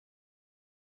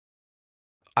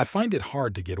 I find it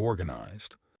hard to get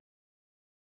organized.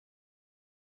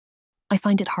 I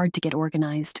find it hard to get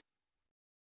organized.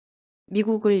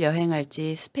 미국을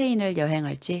여행할지 스페인을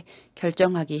여행할지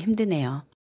결정하기 힘드네요.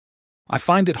 I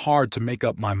find it hard to make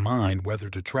up my mind whether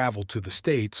to travel to the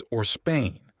States or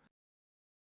Spain.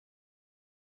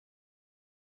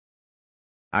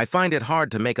 I find it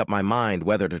hard to make up my mind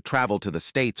whether to travel to the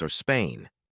States or Spain.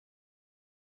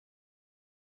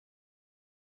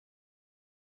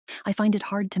 I find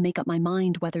it hard to make up my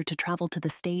mind whether to travel to the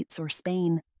States or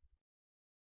Spain.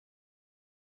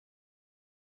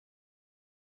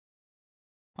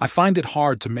 I find it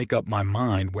hard to make up my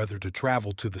mind whether to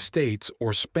travel to the States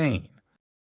or Spain.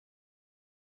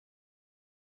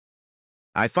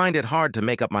 I find it hard to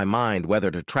make up my mind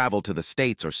whether to travel to the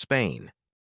States or Spain.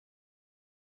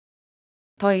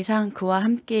 더 이상 그와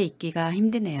함께 있기가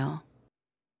힘드네요.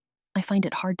 I find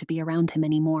it hard to be around him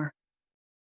anymore.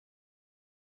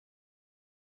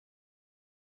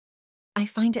 I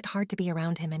find it hard to be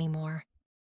around him anymore.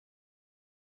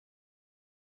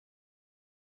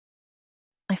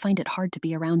 I find it hard to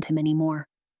be around him anymore.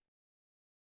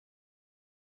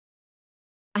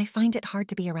 I find it hard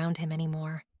to be around him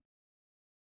anymore.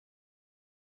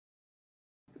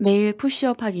 매일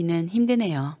푸시업 하기는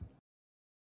힘드네요.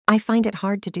 I find it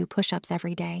hard to do push-ups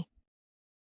every day.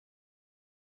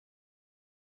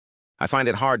 I find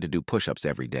it hard to do push-ups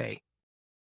every day.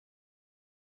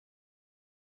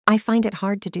 I find it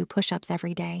hard to do push-ups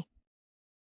every day.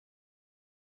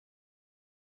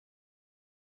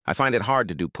 I find it hard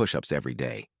to do push-ups every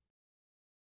day.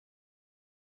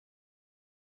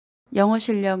 영어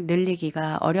실력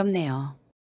늘리기가 어렵네요.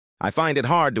 I find it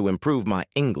hard to improve my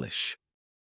English.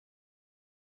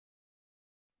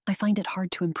 I find it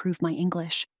hard to improve my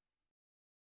English.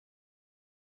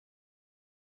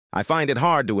 I find it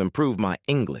hard to improve my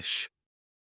English.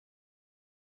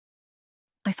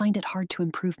 I find it hard to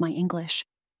improve my English.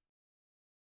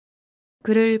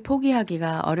 그를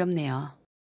포기하기가 어렵네요.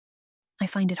 I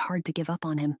find it hard to give up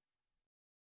on him.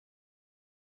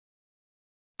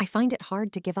 I find it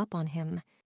hard to give up on him.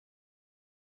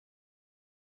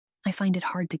 I find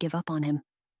it hard to give up on him.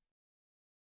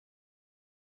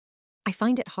 I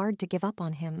find it hard to give up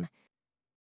on him.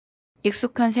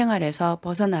 익숙한 생활에서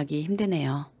벗어나기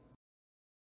힘드네요.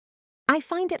 I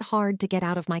find it hard to get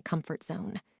out of my comfort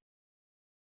zone.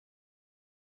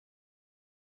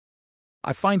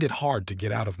 I find it hard to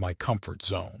get out of my comfort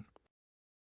zone.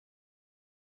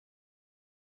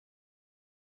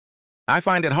 I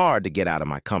find it hard to get out of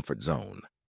my comfort zone.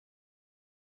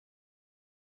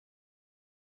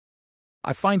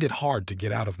 I find it hard to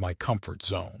get out of my comfort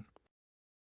zone.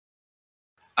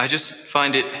 I just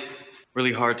find it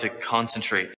really hard to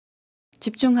concentrate.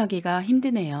 집중하기가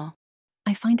힘드네요.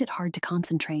 I find it hard to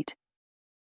concentrate.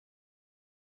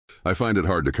 I find it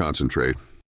hard to concentrate.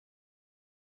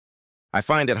 I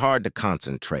find it hard to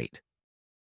concentrate.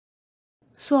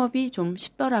 수업이 좀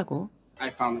쉽더라고. I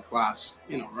found the class,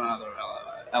 rather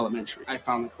elementary. I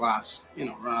found the class,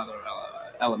 rather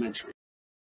elementary.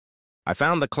 I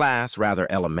found the class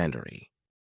rather elementary.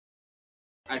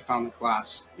 I found the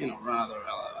class,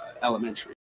 rather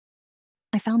elementary.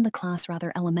 I found the class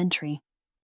rather elementary.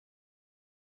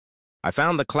 I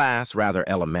found the class rather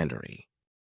elementary.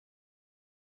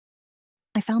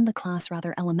 I found the class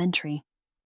rather elementary.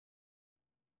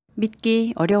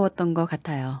 믿기 어려웠던 것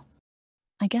같아요.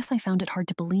 I guess I found it hard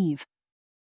to believe.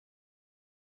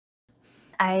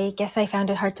 I guess I found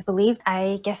it hard to believe.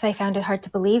 I guess I found it hard to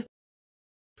believe.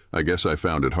 I guess I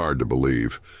found it hard to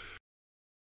believe.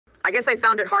 I guess I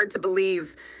found it hard to believe.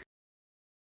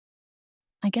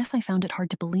 I guess I found it hard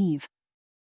to believe.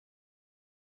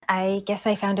 I guess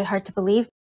I found it hard to believe.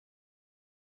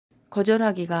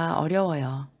 거절하기가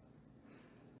어려워요.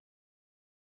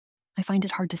 I find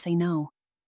it hard to say no.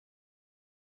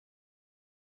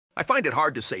 I find it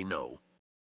hard to say no.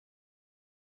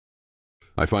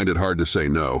 I find it hard to say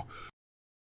no.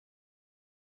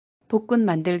 복근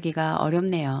만들기가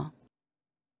어렵네요.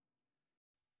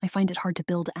 I find it hard to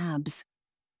build abs.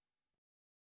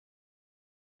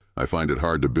 I find it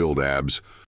hard to build abs.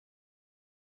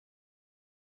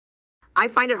 I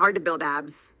find it hard to build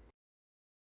abs.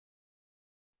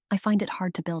 I find it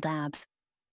hard to build abs.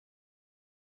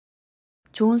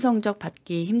 좋은 성적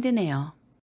받기 힘드네요.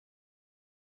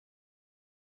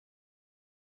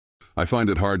 I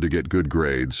find it hard to get good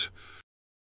grades.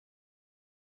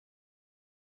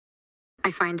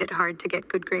 I find it hard to get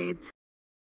good grades.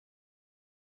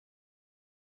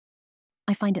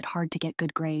 I find it hard to get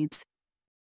good grades.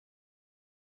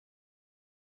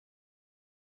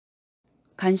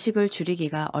 간식을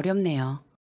줄이기가 어렵네요.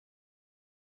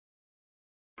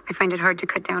 I find it hard to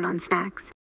cut down on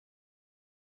snacks.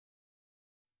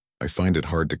 I find it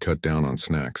hard to cut down on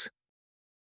snacks.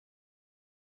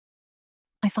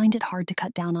 I find it hard to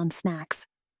cut down on snacks.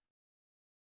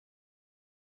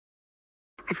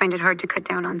 I find it hard to cut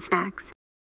down on snacks.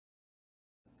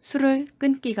 술을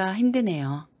끊기가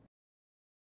힘드네요.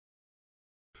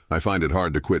 I find it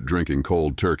hard to quit drinking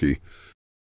cold turkey.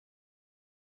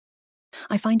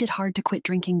 I find it hard to quit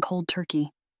drinking cold turkey.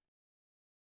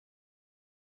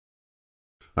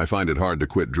 I find it hard to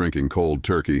quit drinking cold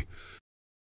turkey.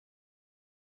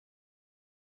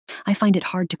 I find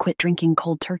it hard to quit drinking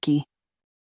cold turkey.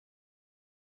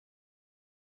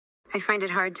 I find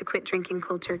it hard to quit drinking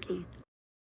cold turkey.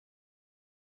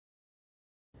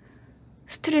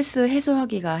 스트레스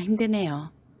해소하기가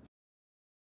힘드네요.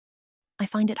 I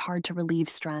find it hard to relieve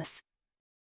stress.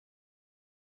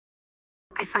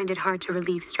 I find it hard to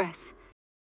relieve stress.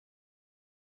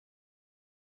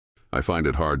 I find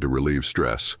it hard to relieve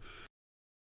stress.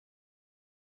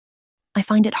 I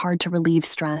find it hard to relieve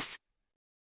stress.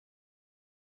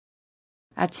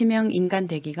 아침형 인간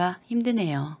되기가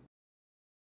힘드네요.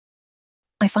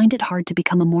 I find it hard to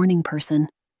become a morning person.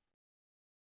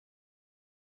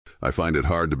 I find it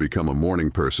hard to become a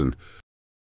morning person.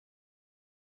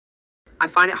 I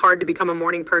find it hard to become a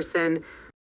morning person.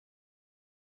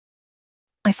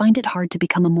 I find it hard to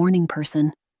become a morning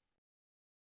person.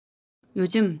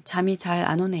 요즘 잠이 잘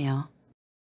안 오네요.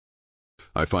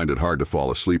 I find it hard to fall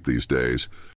asleep these days.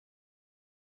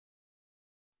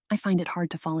 I find it hard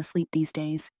to fall asleep these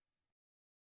days.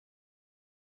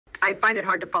 I find it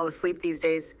hard to fall asleep these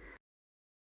days.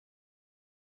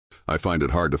 I find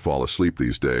it hard to fall asleep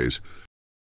these days.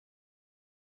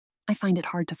 I find it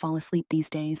hard to fall asleep these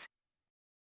days.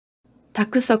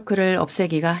 다크서클을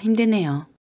없애기가 힘드네요.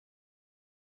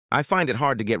 I find it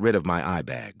hard to get rid of my eye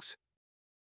bags.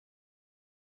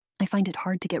 I find it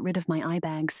hard to get rid of my eye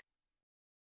bags.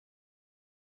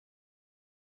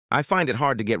 I find it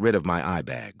hard to get rid of my eye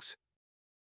bags.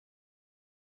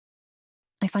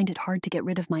 I find it hard to get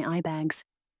rid of my eye bags.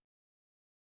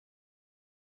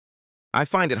 I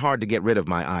find it hard to get rid of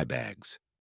my eye bags.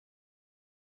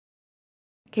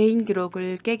 개인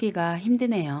기록을 깨기가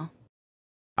힘드네요.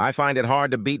 I find it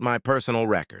hard to beat my personal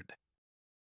record.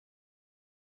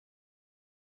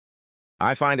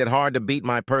 I find it hard to beat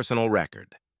my personal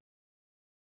record.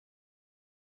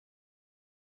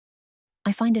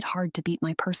 I find it hard to beat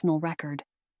my personal record.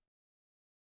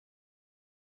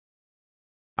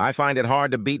 I find it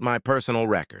hard to beat my personal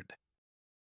record.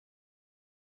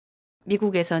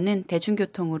 미국에서는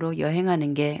대중교통으로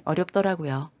여행하는 게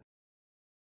어렵더라고요.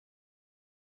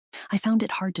 I found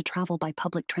it hard to travel by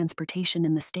public transportation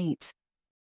in the States.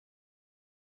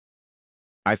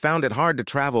 I found it hard to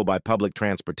travel by public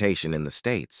transportation in the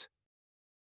States.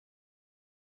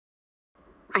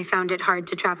 I found it hard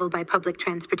to travel by public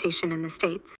transportation in the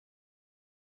States.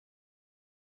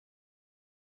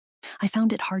 I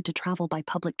found it hard to travel by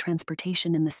public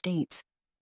transportation in the States.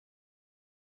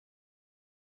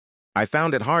 I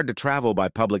found it hard to travel by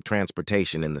public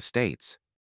transportation in the States.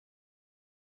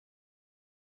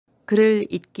 글을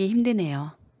읽기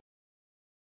힘드네요.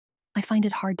 I find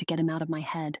it hard to get him out of my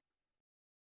head.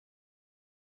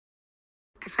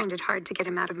 I find it hard to get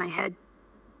him out of my head.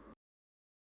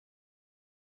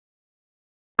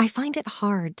 I find it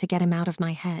hard to get him out of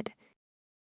my head.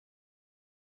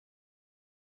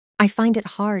 I find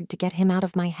it hard to get him out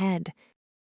of my head.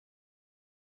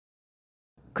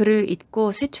 글을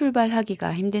읽고 새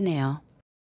출발하기가 힘드네요.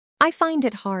 I find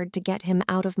it hard to get him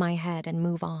out of my head and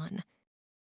move on.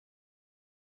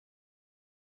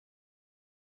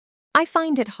 I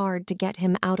find it hard to get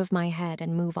him out of my head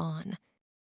and move on.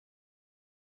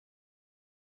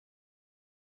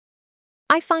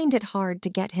 I find it hard to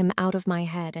get him out of my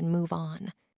head and move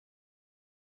on.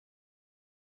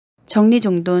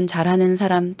 정리정돈 잘하는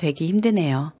사람 되기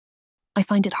힘드네요. I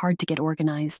find it hard to get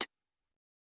organized.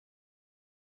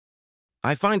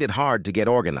 I find it hard to get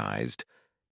organized.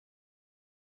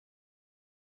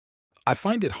 I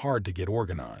find it hard to get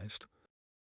organized.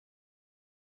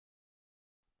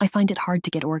 I find it hard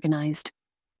to get organized.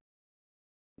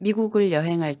 미국을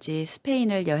여행할지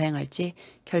스페인을 여행할지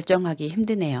결정하기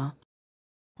힘드네요.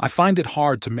 I find it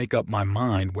hard to make up my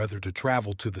mind whether to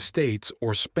travel to the States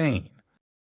or Spain.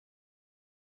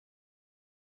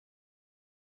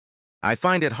 I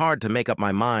find it hard to make up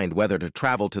my mind whether to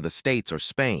travel to the States or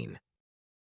Spain.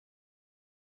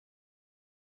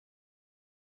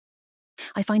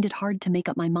 I find it hard to make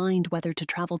up my mind whether to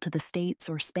travel to the States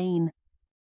or Spain.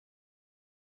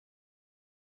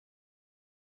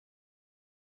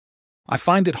 I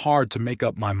find it hard to make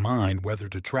up my mind whether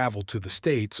to travel to the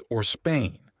States or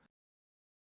Spain.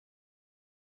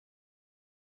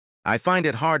 I find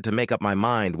it hard to make up my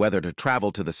mind whether to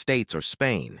travel to the States or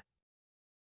Spain.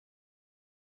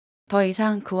 더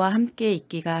이상 그와 함께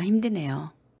있기가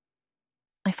힘드네요.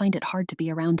 I find it hard to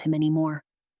be around him anymore.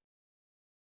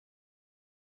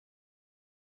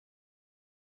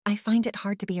 I find it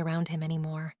hard to be around him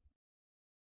anymore.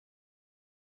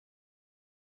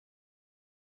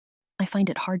 I find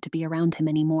it hard to be around him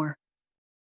anymore.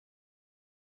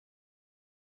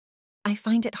 I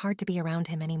find it hard to be around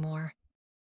him anymore.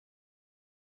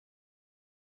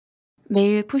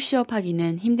 매일 푸시업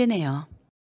하기는 힘드네요.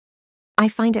 I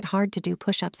find it hard to do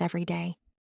push-ups every day.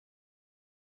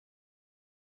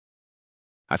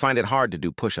 I find it hard to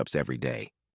do push-ups every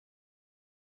day.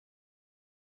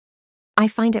 I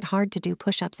find it hard to do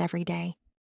push-ups every day.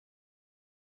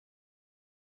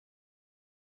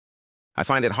 I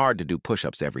find it hard to do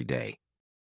push-ups every day.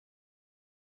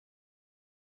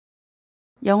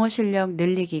 영어 실력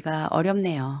늘리기가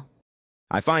어렵네요.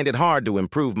 I find it hard to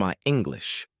improve my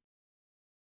English.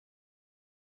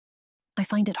 I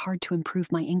find it hard to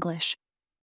improve my English.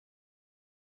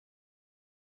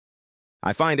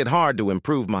 I find it hard to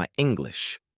improve my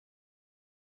English.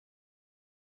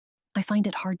 I find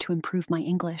it hard to improve my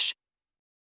English.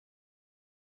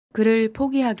 그를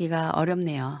포기하기가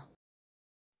어렵네요.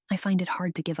 I find it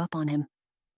hard to give up on him.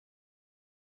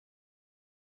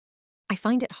 I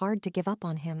find it hard to give up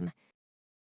on him.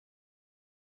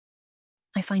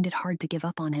 I find it hard to give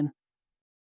up on him.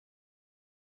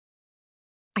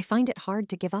 I find it hard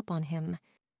to give up on him.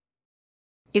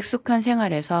 익숙한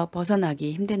생활에서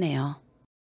벗어나기 힘드네요.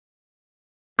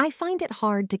 I find it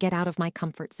hard to get out of my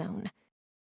comfort zone.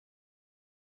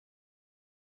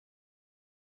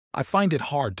 I find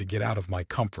it hard to get out of my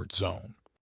comfort zone.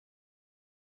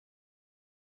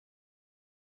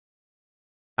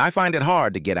 I find it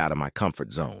hard to get out of my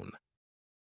comfort zone.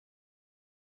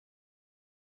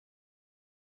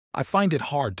 I find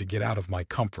it hard to get out of my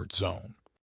comfort zone.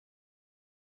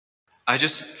 I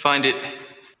just find it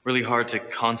really hard to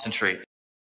concentrate.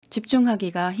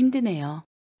 집중하기가 힘드네요.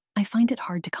 I find it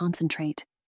hard to concentrate.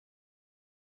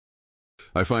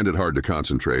 I find it hard to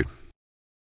concentrate.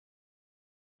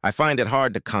 I find it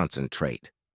hard to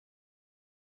concentrate.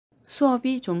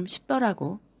 수업이 좀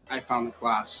쉽더라고. I found the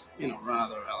class,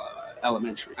 rather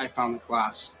elementary. I found the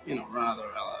class, rather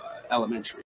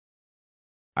elementary.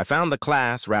 I found the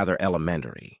class rather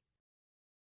elementary.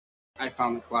 I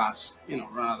found the class,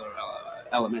 rather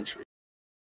elementary.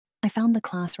 I found the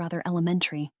class rather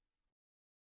elementary.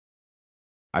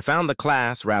 I found the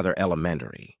class rather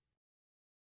elementary.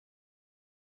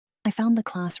 I found the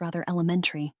class rather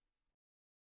elementary.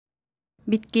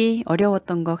 믿기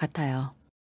어려웠던 것 같아요.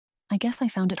 I guess I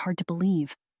found it hard to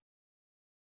believe.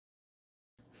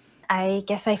 I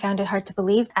guess I found it hard to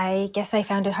believe. I guess I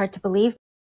found it hard to believe.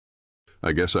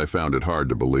 I guess I found it hard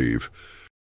to believe.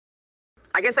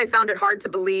 I guess I found it hard to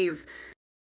believe.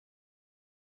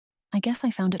 I guess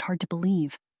I found it hard to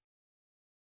believe.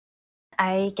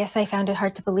 I guess I found it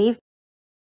hard to believe.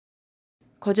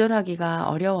 거절하기가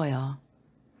어려워요.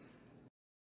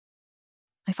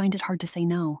 I find it hard to say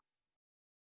no.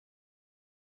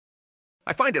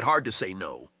 I find it hard to say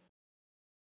no.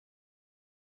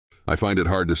 I find it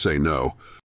hard to say no.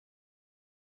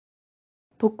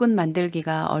 복근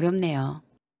만들기가 어렵네요.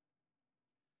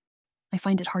 I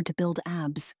find it hard to build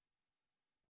abs.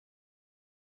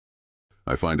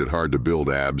 I find it hard to build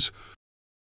abs.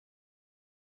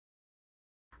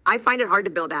 I find it hard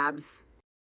to build abs.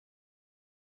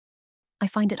 I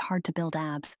find it hard to build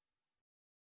abs.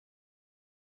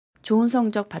 좋은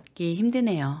성적 받기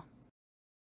힘드네요.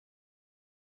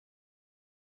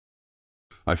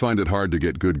 I find it hard to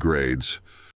get good grades.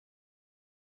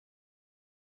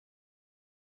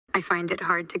 I find it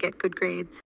hard to get good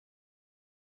grades.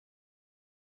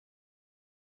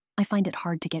 I find it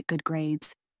hard to get good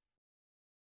grades.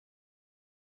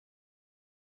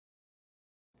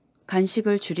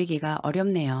 간식을 줄이기가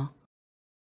어렵네요.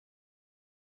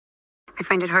 I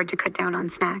find it hard to cut down on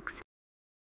snacks.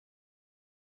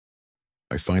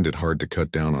 I find it hard to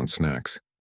cut down on snacks.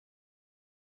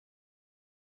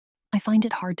 I find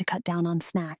it hard to cut down on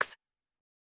snacks.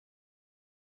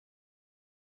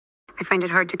 I find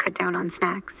it hard to cut down on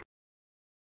snacks.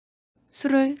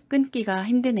 술을 끊기가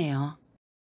힘드네요.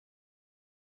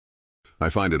 I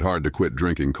find it hard to quit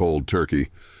drinking cold turkey.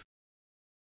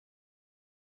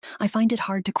 I find it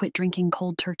hard to quit drinking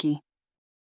cold turkey.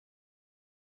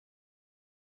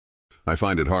 I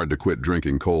find it hard to quit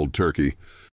drinking cold turkey.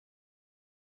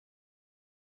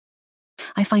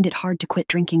 I find it hard to quit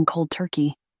drinking cold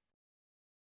turkey.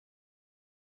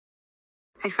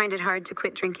 I find it hard to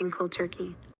quit drinking cold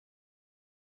turkey.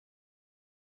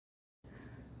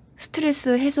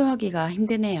 스트레스 해소하기가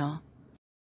힘드네요.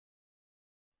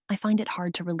 I find it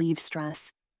hard to relieve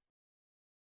stress.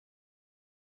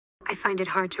 I find it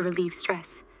hard to relieve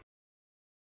stress.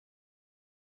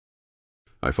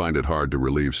 I find it hard to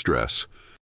relieve stress.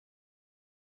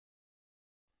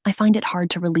 I find it hard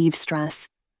to relieve stress.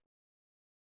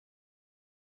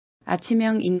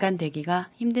 아침형 인간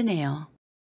되기가 힘드네요.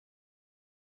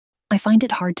 I find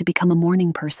it hard to become a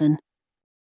morning person.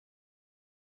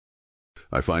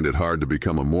 I find it hard to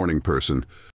become a morning person.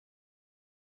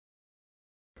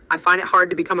 I find it hard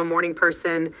to become a morning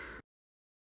person.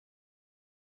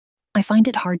 I find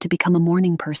it hard to become a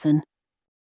morning person.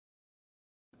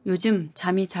 요즘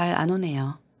잠이 잘 안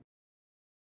오네요.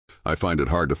 I find it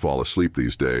hard to fall asleep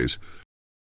these days.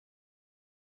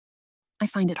 I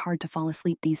find it hard to fall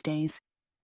asleep these days.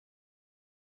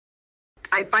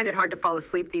 I find it hard to fall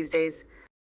asleep these days.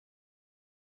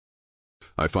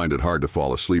 I find it hard to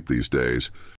fall asleep these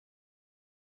days.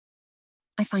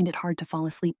 I find it hard to fall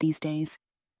asleep these days.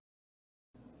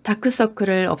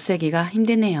 다크서클을 없애기가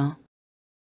힘드네요.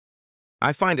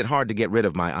 I find it hard to get rid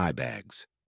of my eye bags.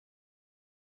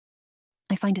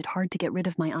 I find it hard to get rid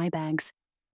of my eye bags.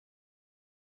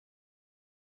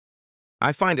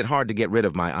 I find it hard to get rid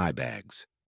of my eye bags.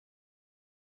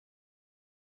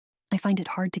 I find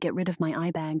it hard to get rid of my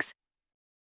eye bags.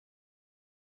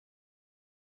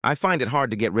 I find it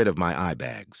hard to get rid of my eye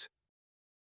bags.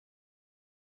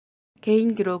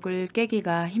 개인 기록을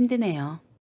깨기가 힘드네요.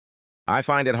 I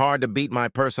find it hard to beat my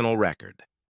personal record.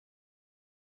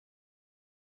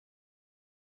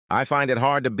 I find it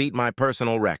hard to beat my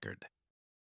personal record.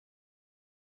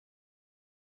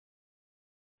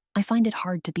 I find it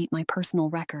hard to beat my personal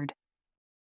record.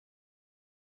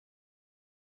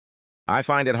 I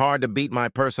find it hard to beat my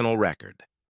personal record.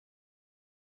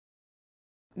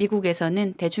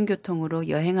 미국에서는 대중교통으로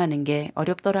여행하는 게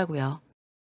어렵더라고요.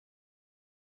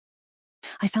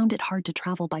 I found it hard to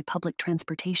travel by public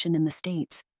transportation in the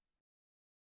States.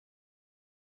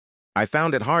 I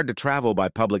found it hard to travel by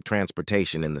public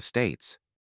transportation in the States.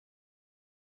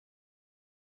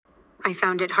 I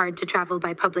found it hard to travel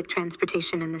by public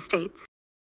transportation in the States.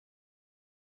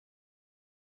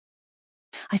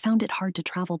 I found it hard to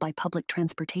travel by public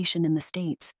transportation in the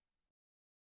States.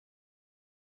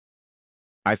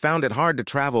 I found it hard to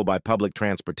travel by public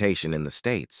transportation in the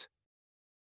States.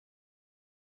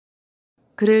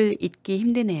 글을 읽기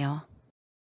힘드네요.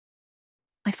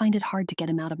 I find it hard to get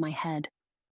him out of my head.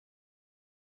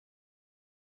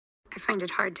 I find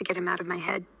it hard to get him out of my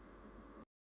head.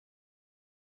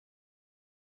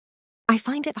 I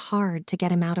find it hard to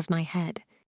get him out of my head.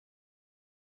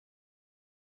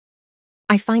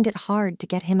 I find it hard to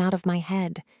get him out of my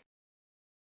head.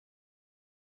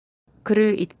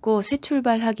 글을 읽고 새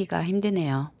출발하기가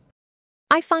힘드네요.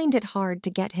 I find it hard to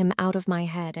get him out of my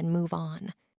head and move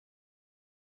on.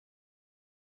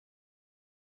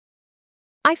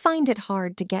 I find it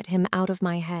hard to get him out of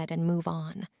my head and move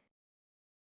on.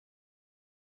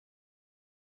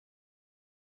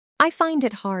 I find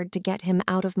it hard to get him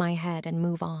out of my head and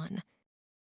move on.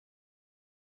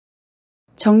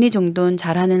 정리정돈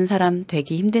잘하는 사람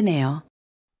되기 힘드네요.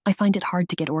 I find it hard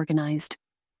to get organized.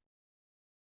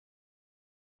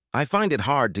 I find it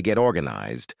hard to get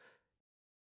organized.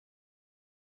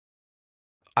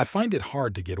 I find it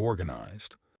hard to get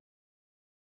organized.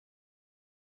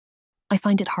 I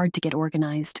find it hard to get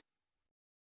organized.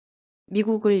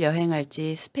 미국을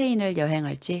여행할지 스페인을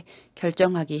여행할지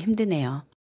결정하기 힘드네요.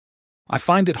 I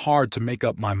find it hard to make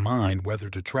up my mind whether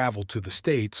to travel to the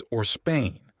States or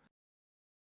Spain.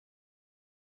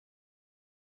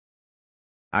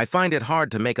 I find it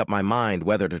hard to make up my mind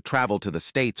whether to travel to the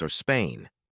States or Spain.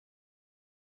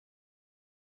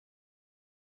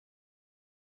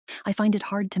 I find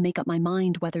it hard to make up my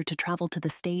mind whether to travel to the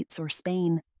States or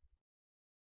Spain.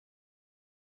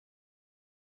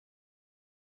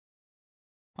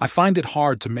 I find it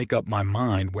hard to make up my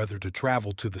mind whether to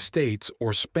travel to the States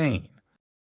or Spain.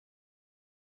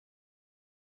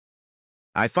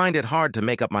 I find it hard to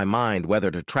make up my mind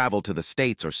whether to travel to the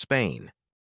States or Spain.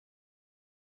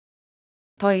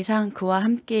 더 이상 그와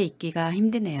함께 있기가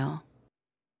힘드네요.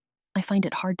 I find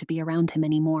it hard to be around him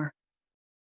anymore.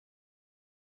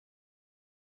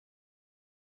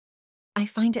 I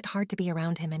find it hard to be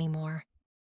around him anymore.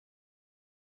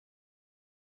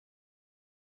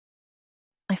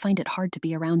 I find it hard to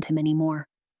be around him anymore.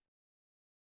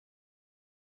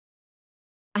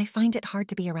 I find it hard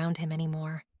to be around him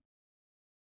anymore.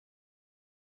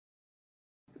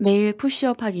 매일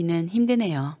푸시업 하기는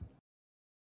힘드네요.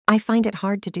 I find it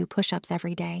hard to do push-ups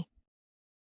every day.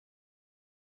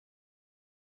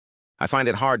 I find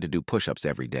it hard to do push-ups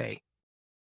every day.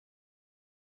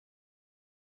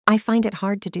 I find it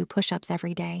hard to do push-ups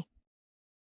every day.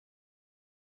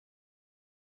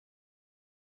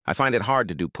 I find it hard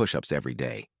to do push-ups every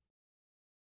day.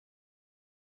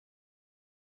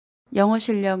 영어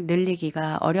실력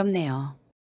늘리기가 어렵네요.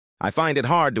 I find it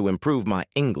hard to improve my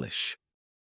English.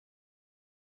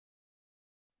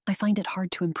 I find it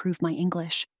hard to improve my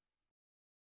English.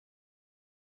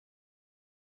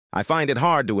 I find it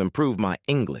hard to improve my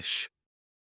English.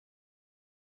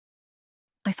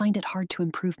 I find it hard to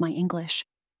improve my English.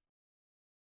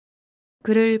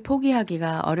 그를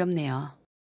포기하기가 어렵네요.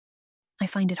 I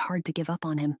find it hard to give up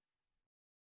on him.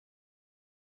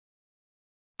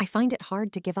 I find it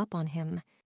hard to give up on him.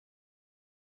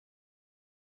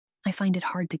 I find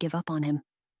it hard to give up on him.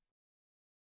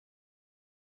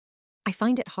 I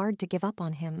find it hard to give up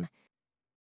on him.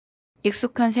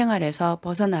 익숙한 생활에서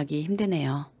벗어나기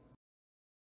힘드네요.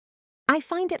 I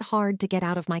find it hard to get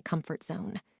out of my comfort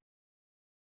zone.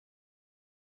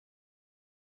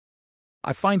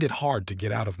 I find it hard to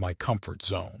get out of my comfort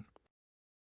zone.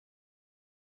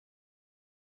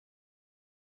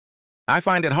 I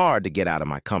find it hard to get out of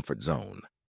my comfort zone.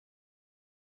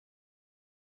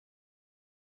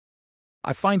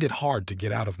 I find it hard to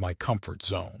get out of my comfort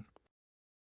zone.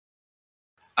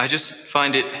 I just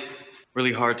find it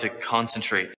really hard to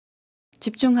concentrate.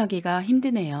 집중하기가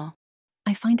힘드네요.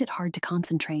 I find it hard to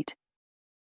concentrate.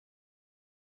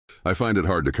 I find it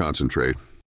hard to concentrate.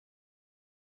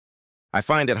 I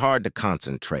find it hard to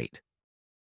concentrate.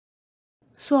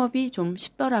 수업이 좀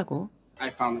쉽더라고. I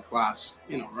found the class,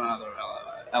 rather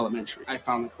elementary. I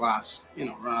found the class,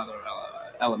 rather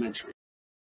elementary.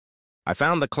 I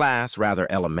found the class rather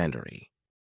elementary.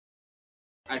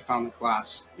 I found the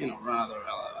class, rather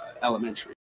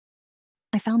elementary.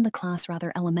 I found the class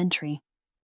rather elementary.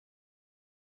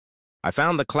 I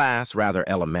found the class rather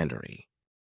elementary.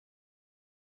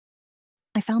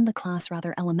 I found the class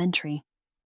rather elementary.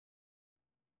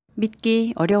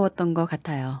 믿기 어려웠던 것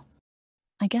같아요.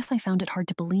 I guess I found it hard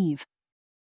to believe.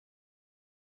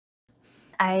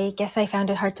 I guess I found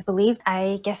it hard to believe.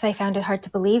 I guess I found it hard to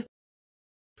believe.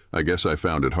 I guess I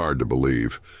found it hard to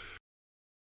believe.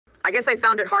 I guess I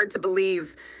found it hard to believe.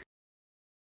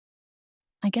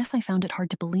 I guess I found it hard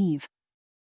to believe.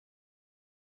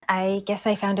 I guess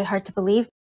I found it hard to believe.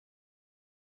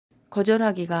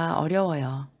 거절하기가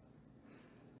어려워요.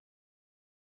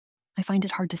 I find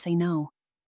it hard to say no.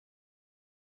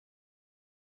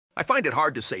 I find it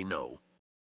hard to say no.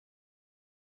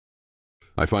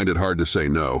 I find it hard to say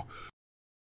no.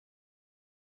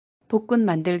 복근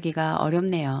만들기가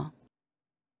어렵네요.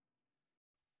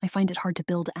 I find it hard to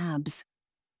build abs.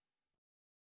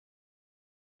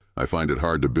 I find it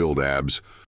hard to build abs.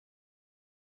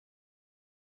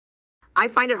 I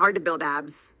find it hard to build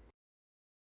abs.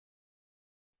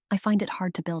 I find it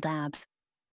hard to build abs.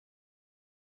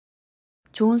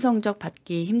 좋은 성적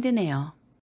받기 힘드네요.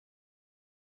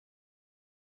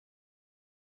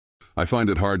 I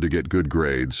find it hard to get good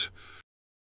grades.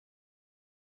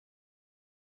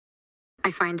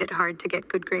 I find it hard to get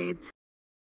good grades.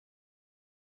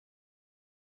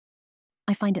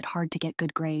 I find it hard to get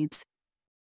good grades.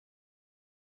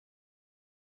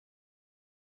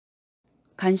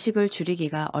 간식을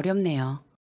줄이기가 어렵네요.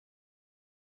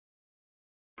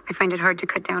 I find it hard to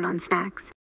cut down on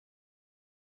snacks.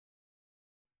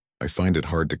 I find it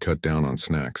hard to cut down on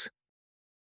snacks.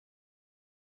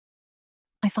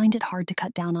 I find it hard to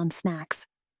cut down on snacks.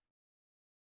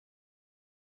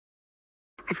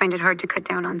 I find it hard to cut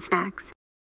down on snacks.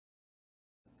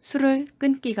 술을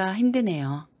끊기가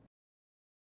힘드네요.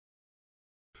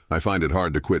 I find it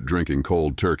hard to quit drinking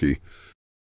cold turkey.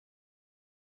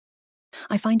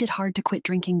 I find it hard to quit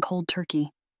drinking cold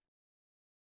turkey.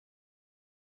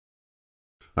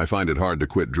 I find it hard to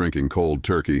quit drinking cold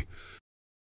turkey.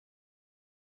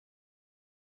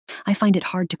 I find it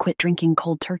hard to quit drinking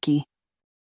cold turkey.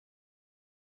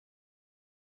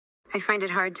 I find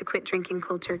it hard to quit drinking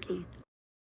cold turkey.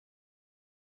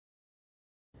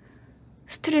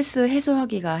 스트레스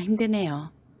해소하기가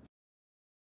힘드네요.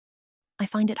 I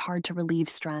find it hard to relieve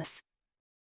stress.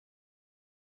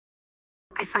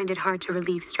 I find it hard to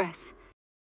relieve stress.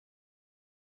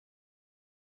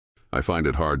 I find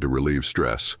it hard to relieve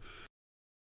stress.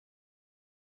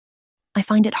 I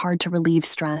find it hard to relieve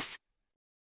stress.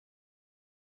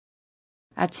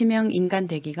 아침형 인간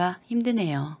되기가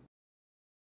힘드네요.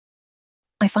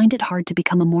 I find it hard to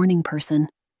become a morning person.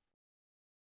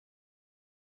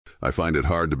 I find it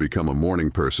hard to become a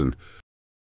morning person.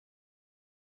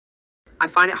 I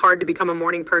find it hard to become a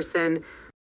morning person.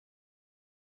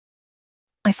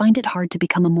 I find it hard to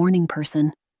become a morning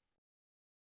person.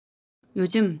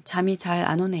 요즘 잠이 잘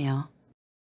안 오네요.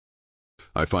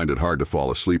 I find it hard to fall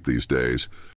asleep these days.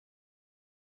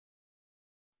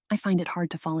 I find it hard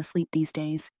to fall asleep these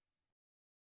days.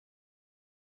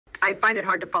 I find it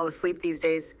hard to fall asleep these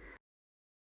days.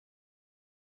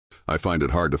 I find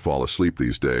it hard to fall asleep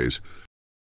these days.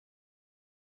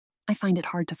 I find it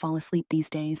hard to fall asleep these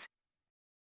days.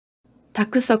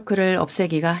 다크서클을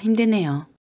없애기가 힘드네요.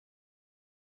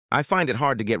 I find it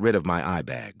hard to get rid of my eye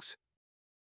bags.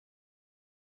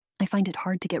 I find it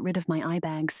hard to get rid of my eye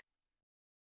bags.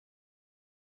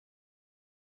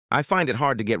 I find it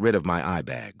hard to get rid of my eye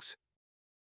bags.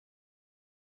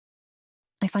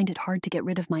 I find it hard to get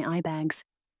rid of my eye bags.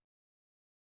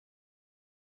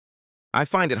 I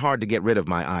find it hard to get rid of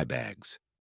my eye bags.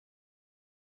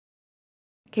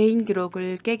 개인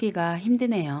기록을 깨기가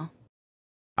힘드네요.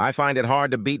 I find it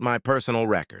hard to beat my personal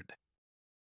record.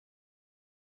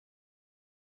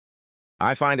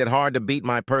 I find it hard to beat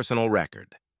my personal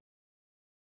record.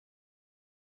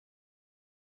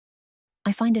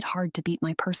 I find it hard to beat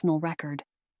my personal record.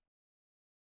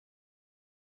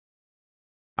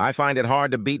 I find it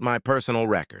hard to beat my personal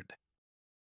record.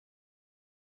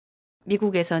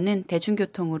 미국에서는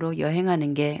대중교통으로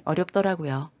여행하는 게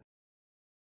어렵더라고요.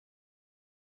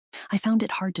 I found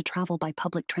it hard to travel by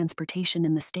public transportation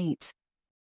in the States.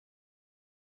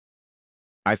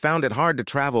 I found it hard to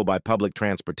travel by public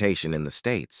transportation in the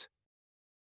States.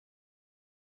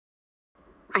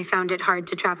 I found it hard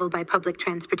to travel by public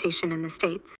transportation in the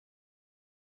States.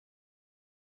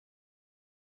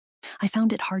 I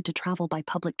found it hard to travel by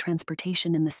public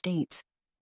transportation in the States.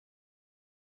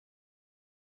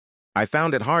 I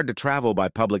found it hard to travel by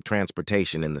public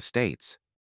transportation in the States.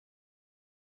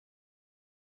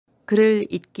 글을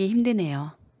읽기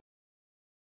힘드네요.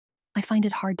 I find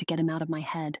it hard to get him out of my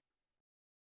head.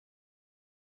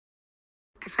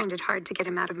 I find it hard to get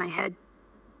him out of my head.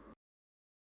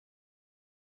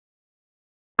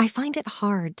 I find it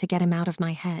hard to get him out of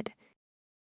my head.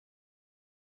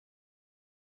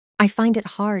 I find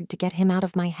it hard to get him out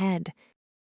of my head.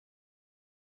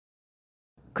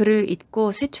 글을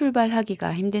읽고 새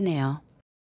출발하기가 힘드네요.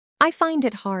 I find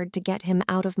it hard to get him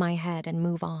out of my head and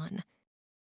move on.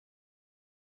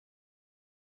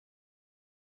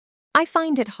 I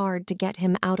find it hard to get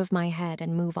him out of my head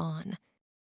and move on.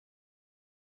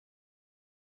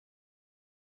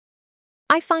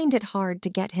 I find it hard to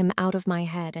get him out of my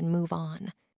head and move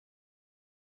on.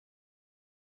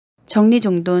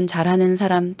 정리정돈 잘하는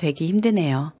사람 되기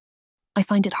힘드네요. I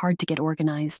find it hard to get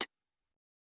organized.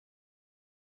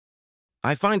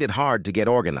 I find it hard to get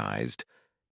organized.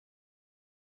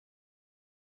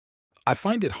 I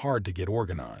find it hard to get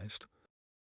organized.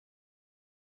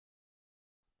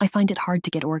 I find it hard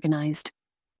to get organized.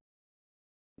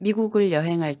 미국을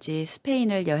여행할지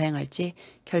스페인을 여행할지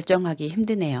결정하기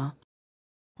힘드네요.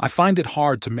 I find it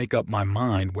hard to make up my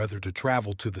mind whether to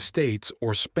travel to the States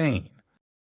or Spain.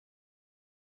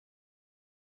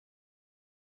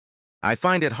 I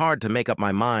find it hard to make up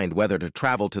my mind whether to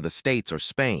travel to the States or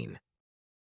Spain.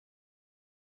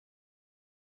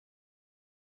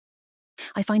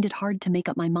 I find it hard to make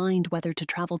up my mind whether to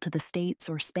travel to the States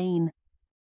or Spain.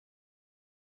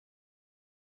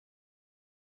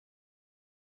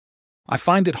 I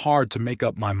find it hard to make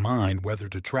up my mind whether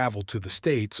to travel to the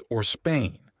States or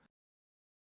Spain.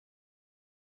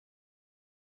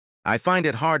 I find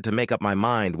it hard to make up my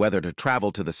mind whether to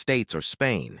travel to the States or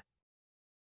Spain.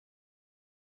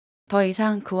 더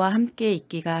이상 그와 함께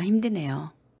있기가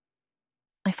힘드네요.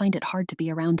 I find it hard to be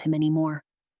around him anymore.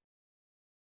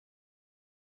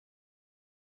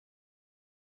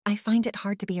 I find it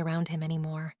hard to be around him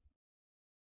anymore.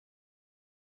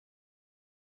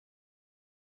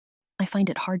 I find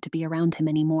it hard to be around him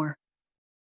anymore.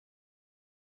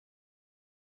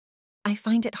 I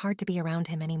find it hard to be around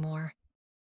him anymore.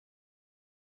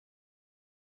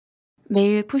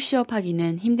 매일 푸시업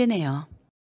하기는 힘드네요.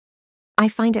 I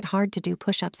find it hard to do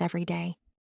push-ups every day.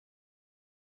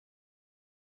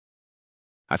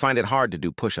 I find it hard to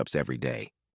do push-ups every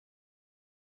day.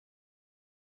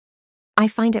 I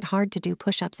find it hard to do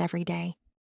push-ups every day.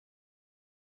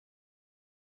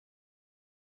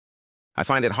 I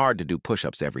find it hard to do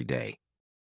push-ups every day.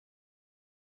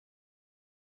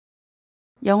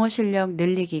 영어 실력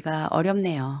늘리기가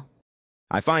어렵네요.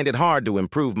 I find it hard to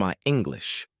improve my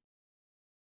English.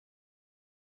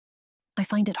 I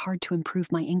find it hard to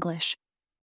improve my English.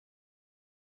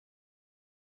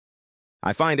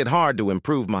 I find it hard to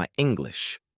improve my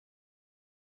English.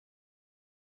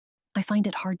 I find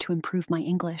it hard to improve my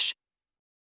English.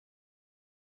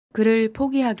 그를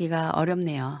포기하기가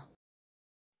어렵네요.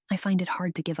 I find it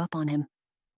hard to give up on him.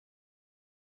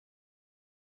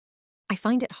 I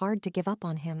find it hard to give up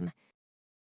on him.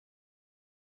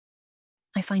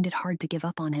 I find it hard to give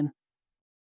up on him.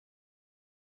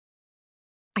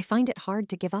 I find it hard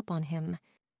to give up on him.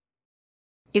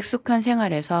 익숙한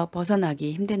생활에서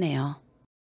벗어나기 힘드네요.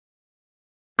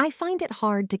 I find it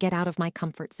hard to get out of my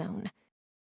comfort zone.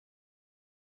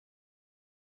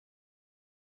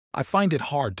 I find it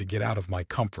hard to get out of my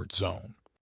comfort zone.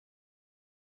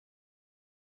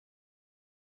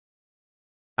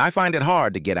 I find it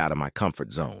hard to get out of my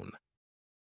comfort zone.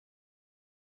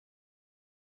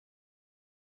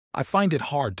 I find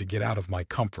it hard to get out of my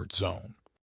comfort zone.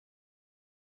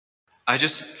 I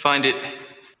just find it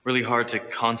really hard to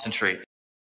concentrate.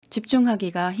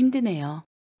 집중하기가 힘드네요.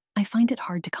 I find it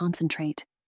hard to concentrate.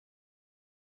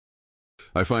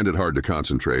 I find it hard to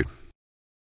concentrate.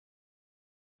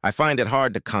 I find it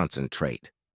hard to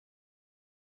concentrate.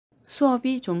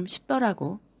 수업이 좀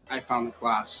쉽더라고. I found the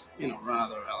class,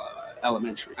 rather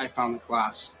elementary. I found the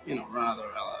class, rather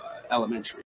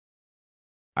elementary.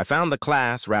 I found the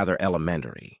class rather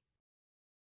elementary.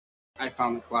 I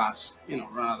found the class,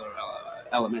 rather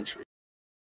elementary.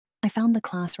 I found the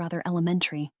class rather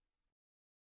elementary.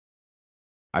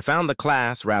 I found the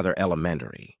class rather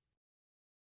elementary.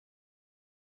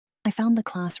 I found the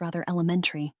class rather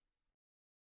elementary.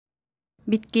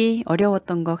 믿기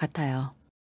어려웠던 것 같아요.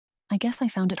 I guess I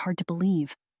found it hard to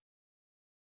believe.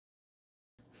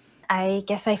 I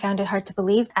guess I found it hard to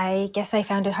believe. I guess I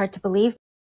found it hard to believe.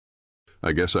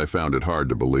 I guess I found it hard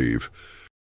to believe.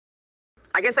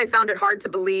 I guess I found it hard to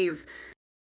believe.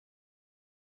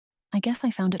 I guess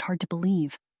I found it hard to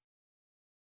believe.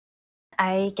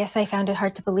 I guess I found it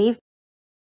hard to believe.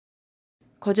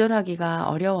 거절하기가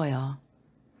어려워요.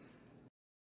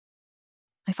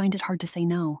 I find it hard to say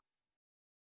no.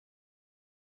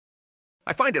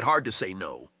 I find it hard to say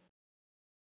no.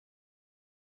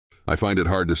 I find it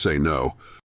hard to say no.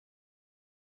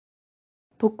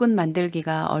 복근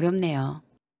만들기가 어렵네요.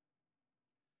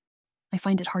 I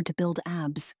find it hard to build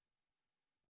abs.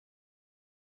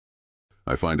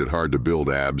 I find it hard to build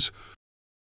abs.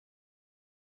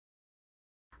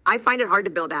 I find it hard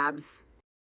to build abs.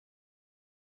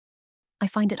 I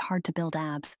find it hard to build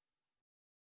abs.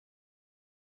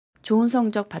 좋은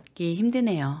성적 받기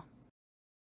힘드네요.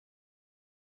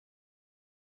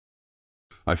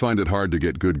 I find it hard to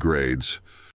get good grades.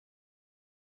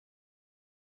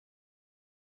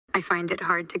 I find it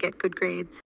hard to get good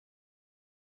grades.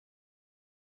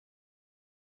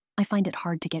 I find it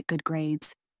hard to get good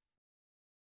grades.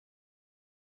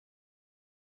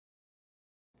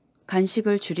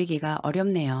 간식을 줄이기가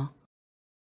어렵네요.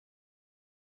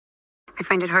 I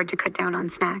find it hard to cut down on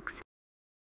snacks.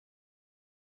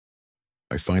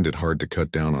 I find it hard to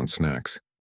cut down on snacks.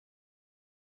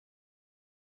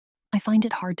 I find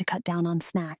it hard to cut down on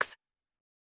snacks.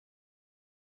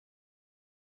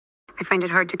 I find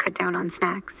it hard to cut down on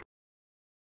snacks.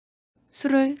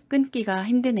 술을 끊기가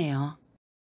힘드네요.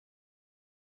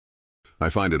 I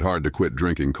find it hard to quit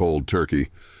drinking cold turkey.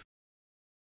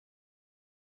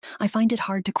 I find it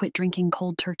hard to quit drinking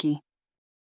cold turkey.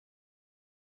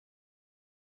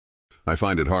 I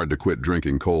find it hard to quit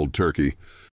drinking cold turkey.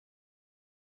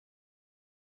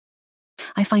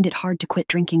 I find it hard to quit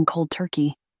drinking cold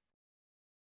turkey.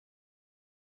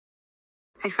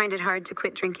 I find it hard to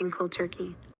quit drinking cold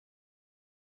turkey.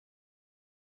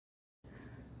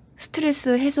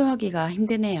 스트레스 해소하기가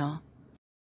힘드네요.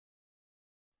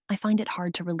 I find it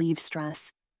hard to relieve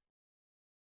stress.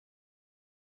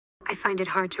 I find it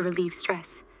hard to relieve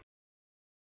stress.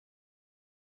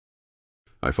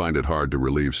 I find it hard to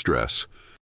relieve stress.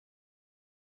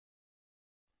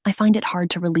 I find it hard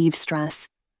to relieve stress.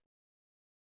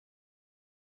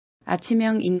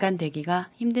 아침형 인간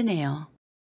되기가 힘드네요.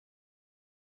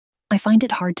 I find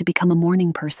it hard to become a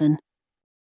morning person.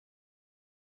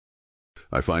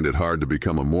 I find it hard to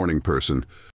become a morning person.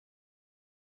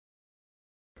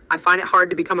 I find it hard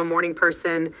to become a morning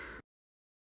person.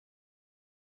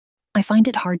 I find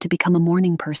it hard to become a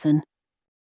morning person.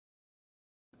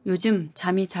 요즘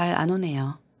잠이 잘 안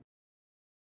오네요.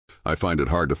 I find it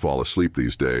hard to fall asleep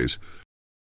these days.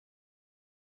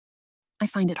 I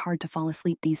find it hard to fall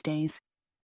asleep these days.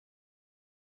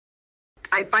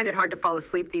 I find it hard to fall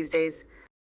asleep these days.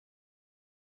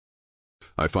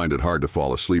 I find it hard to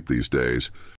fall asleep these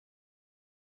days.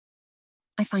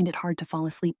 I find it hard to fall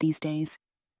asleep these days.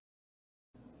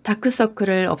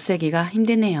 다크서클을 없애기가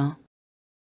힘드네요.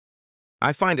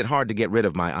 I find it hard to get rid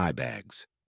of my eye bags.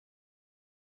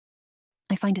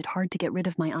 I find it hard to get rid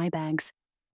of my eye bags.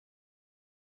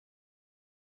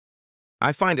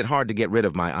 I find it hard to get rid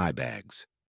of my eye bags.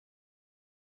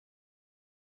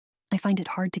 I find it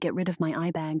hard to get rid of my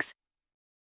eye bags.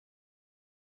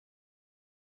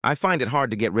 I find it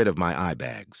hard to get rid of my eye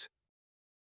bags.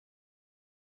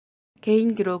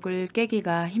 개인 기록을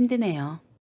깨기가 힘드네요.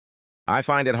 I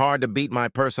find it hard to beat my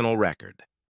personal record.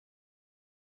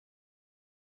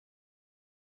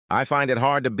 I find it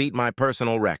hard to beat my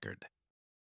personal record.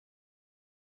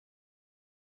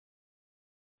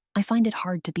 I find it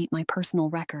hard to beat my personal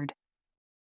record.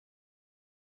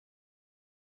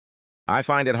 I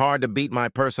find it hard to beat my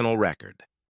personal record.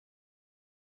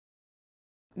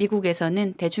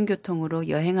 미국에서는 대중교통으로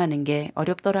여행하는 게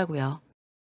어렵더라고요.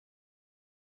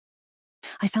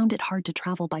 I found it hard to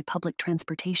travel by public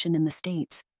transportation in the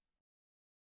States.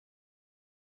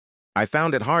 I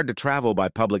found it hard to travel by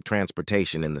public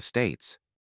transportation in the States.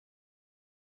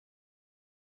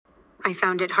 I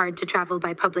found it hard to travel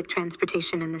by public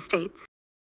transportation in the States.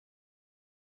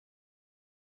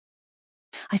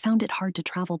 I found it hard to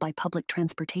travel by public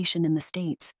transportation in the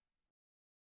States.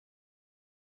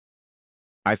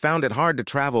 I found it hard to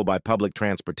travel by public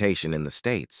transportation in the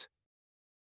States.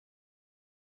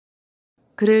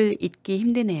 글을 읽기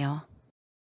힘드네요.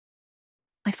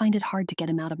 I find it hard to get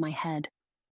him out of my head.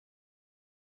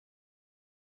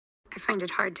 I find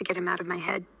it hard to get him out of my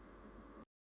head.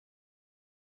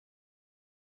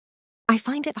 I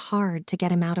find it hard to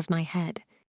get him out of my head.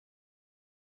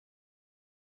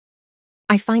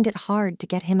 I find it hard to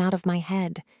get him out of my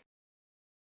head.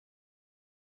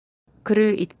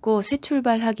 글을 읽고 새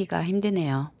출발하기가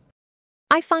힘드네요.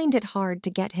 I find it hard to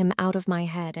get him out of my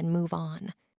head and move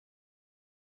on.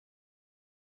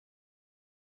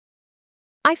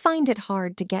 I find it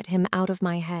hard to get him out of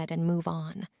my head and move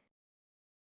on.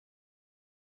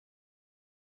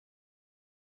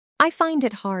 I find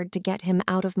it hard to get him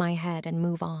out of my head and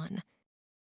move on.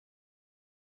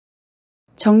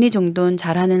 정리정돈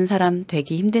잘하는 사람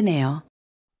되기 힘드네요.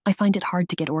 I find it hard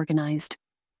to get organized.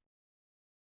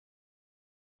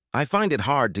 I find it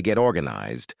hard to get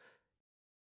organized.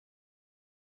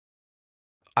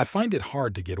 I find it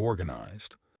hard to get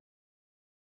organized.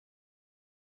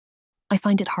 I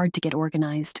find it hard to get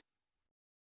organized.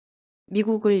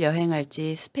 미국을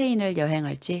여행할지 스페인을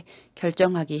여행할지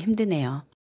결정하기 힘드네요.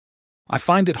 I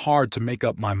find it hard to make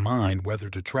up my mind whether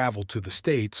to travel to the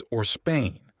States or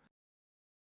Spain.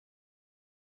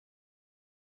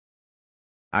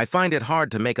 I find it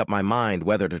hard to make up my mind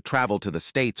whether to travel to the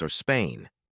States or Spain.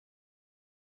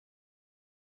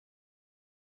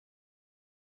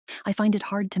 I find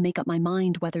it hard to make up my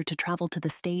mind whether to travel to the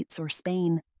States or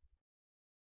Spain.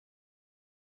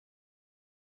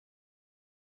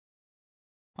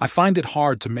 I find it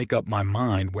hard to make up my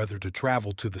mind whether to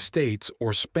travel to the States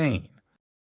or Spain.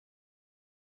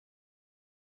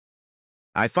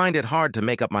 I find it hard to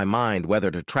make up my mind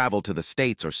whether to travel to the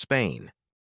States or Spain.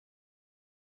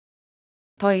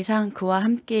 더 이상 그와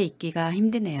함께 있기가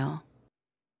힘드네요.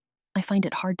 I find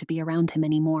it hard to be around him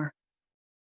anymore.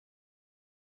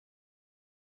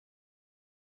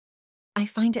 I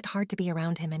find it hard to be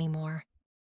around him anymore.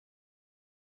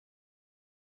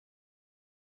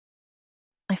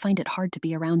 I find it hard to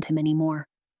be around him anymore.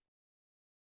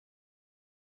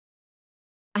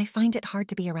 I find it hard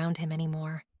to be around him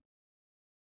anymore.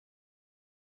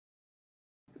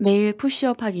 매일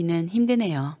푸시업 하기는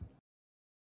힘드네요.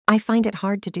 I find it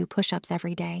hard to do push-ups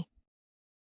every day.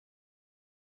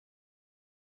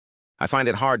 I find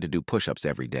it hard to do push-ups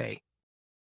every day.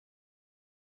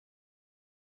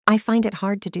 I find it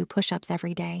hard to do push-ups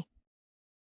every day.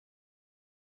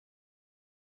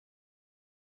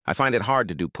 I find it hard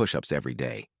to do push-ups every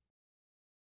day.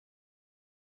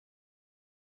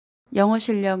 영어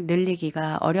실력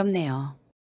늘리기가 어렵네요.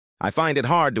 I find it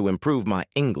hard to improve my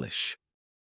English.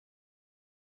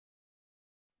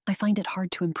 I find it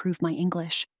hard to improve my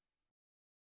English.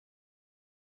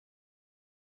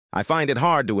 I find it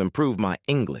hard to improve my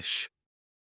English.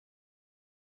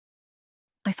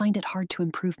 I find it hard to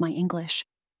improve my English.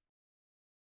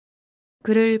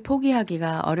 그를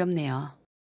포기하기가 어렵네요.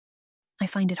 I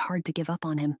find it hard to give up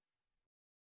on him.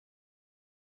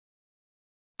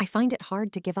 I find it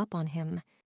hard to give up on him.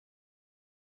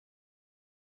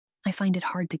 I find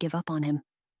it hard to give up on him.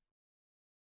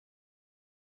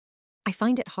 I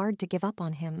find it hard to give up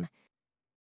on him.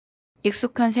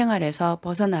 익숙한 생활에서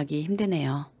벗어나기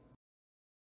힘드네요.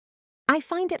 I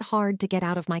find it hard to get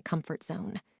out of my comfort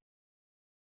zone.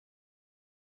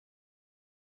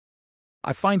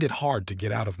 I find it hard to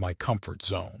get out of my comfort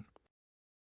zone.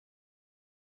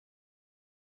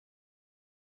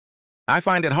 I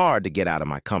find it hard to get out of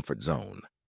my comfort zone.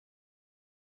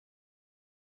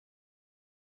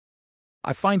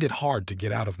 I find it hard to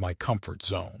get out of my comfort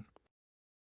zone.